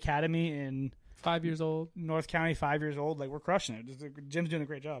tiny academy in 5 years old, North County, 5 years old, like, we're crushing it. The gym's doing a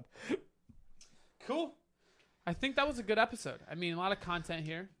great job. Cool. I think that was a good episode. I mean, a lot of content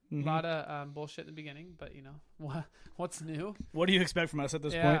here, a lot of bullshit in the beginning, but what's new? What do you expect from us at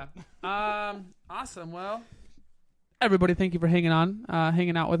this point? Awesome. Well, everybody, thank you for hanging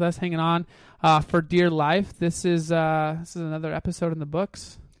out with us, hanging on for dear life. This is another episode in the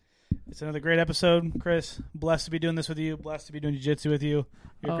books. It's another great episode, Chris. Blessed to be doing this with you. Blessed to be doing jiu-jitsu with you.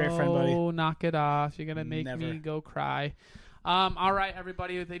 You're a great friend, buddy. Oh, knock it off. You're going to make me go cry. All right,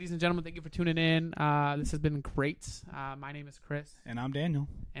 everybody, ladies and gentlemen, thank you for tuning in. This has been great. My name is Chris. And I'm Daniel.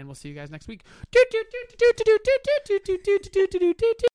 And we'll see you guys next week.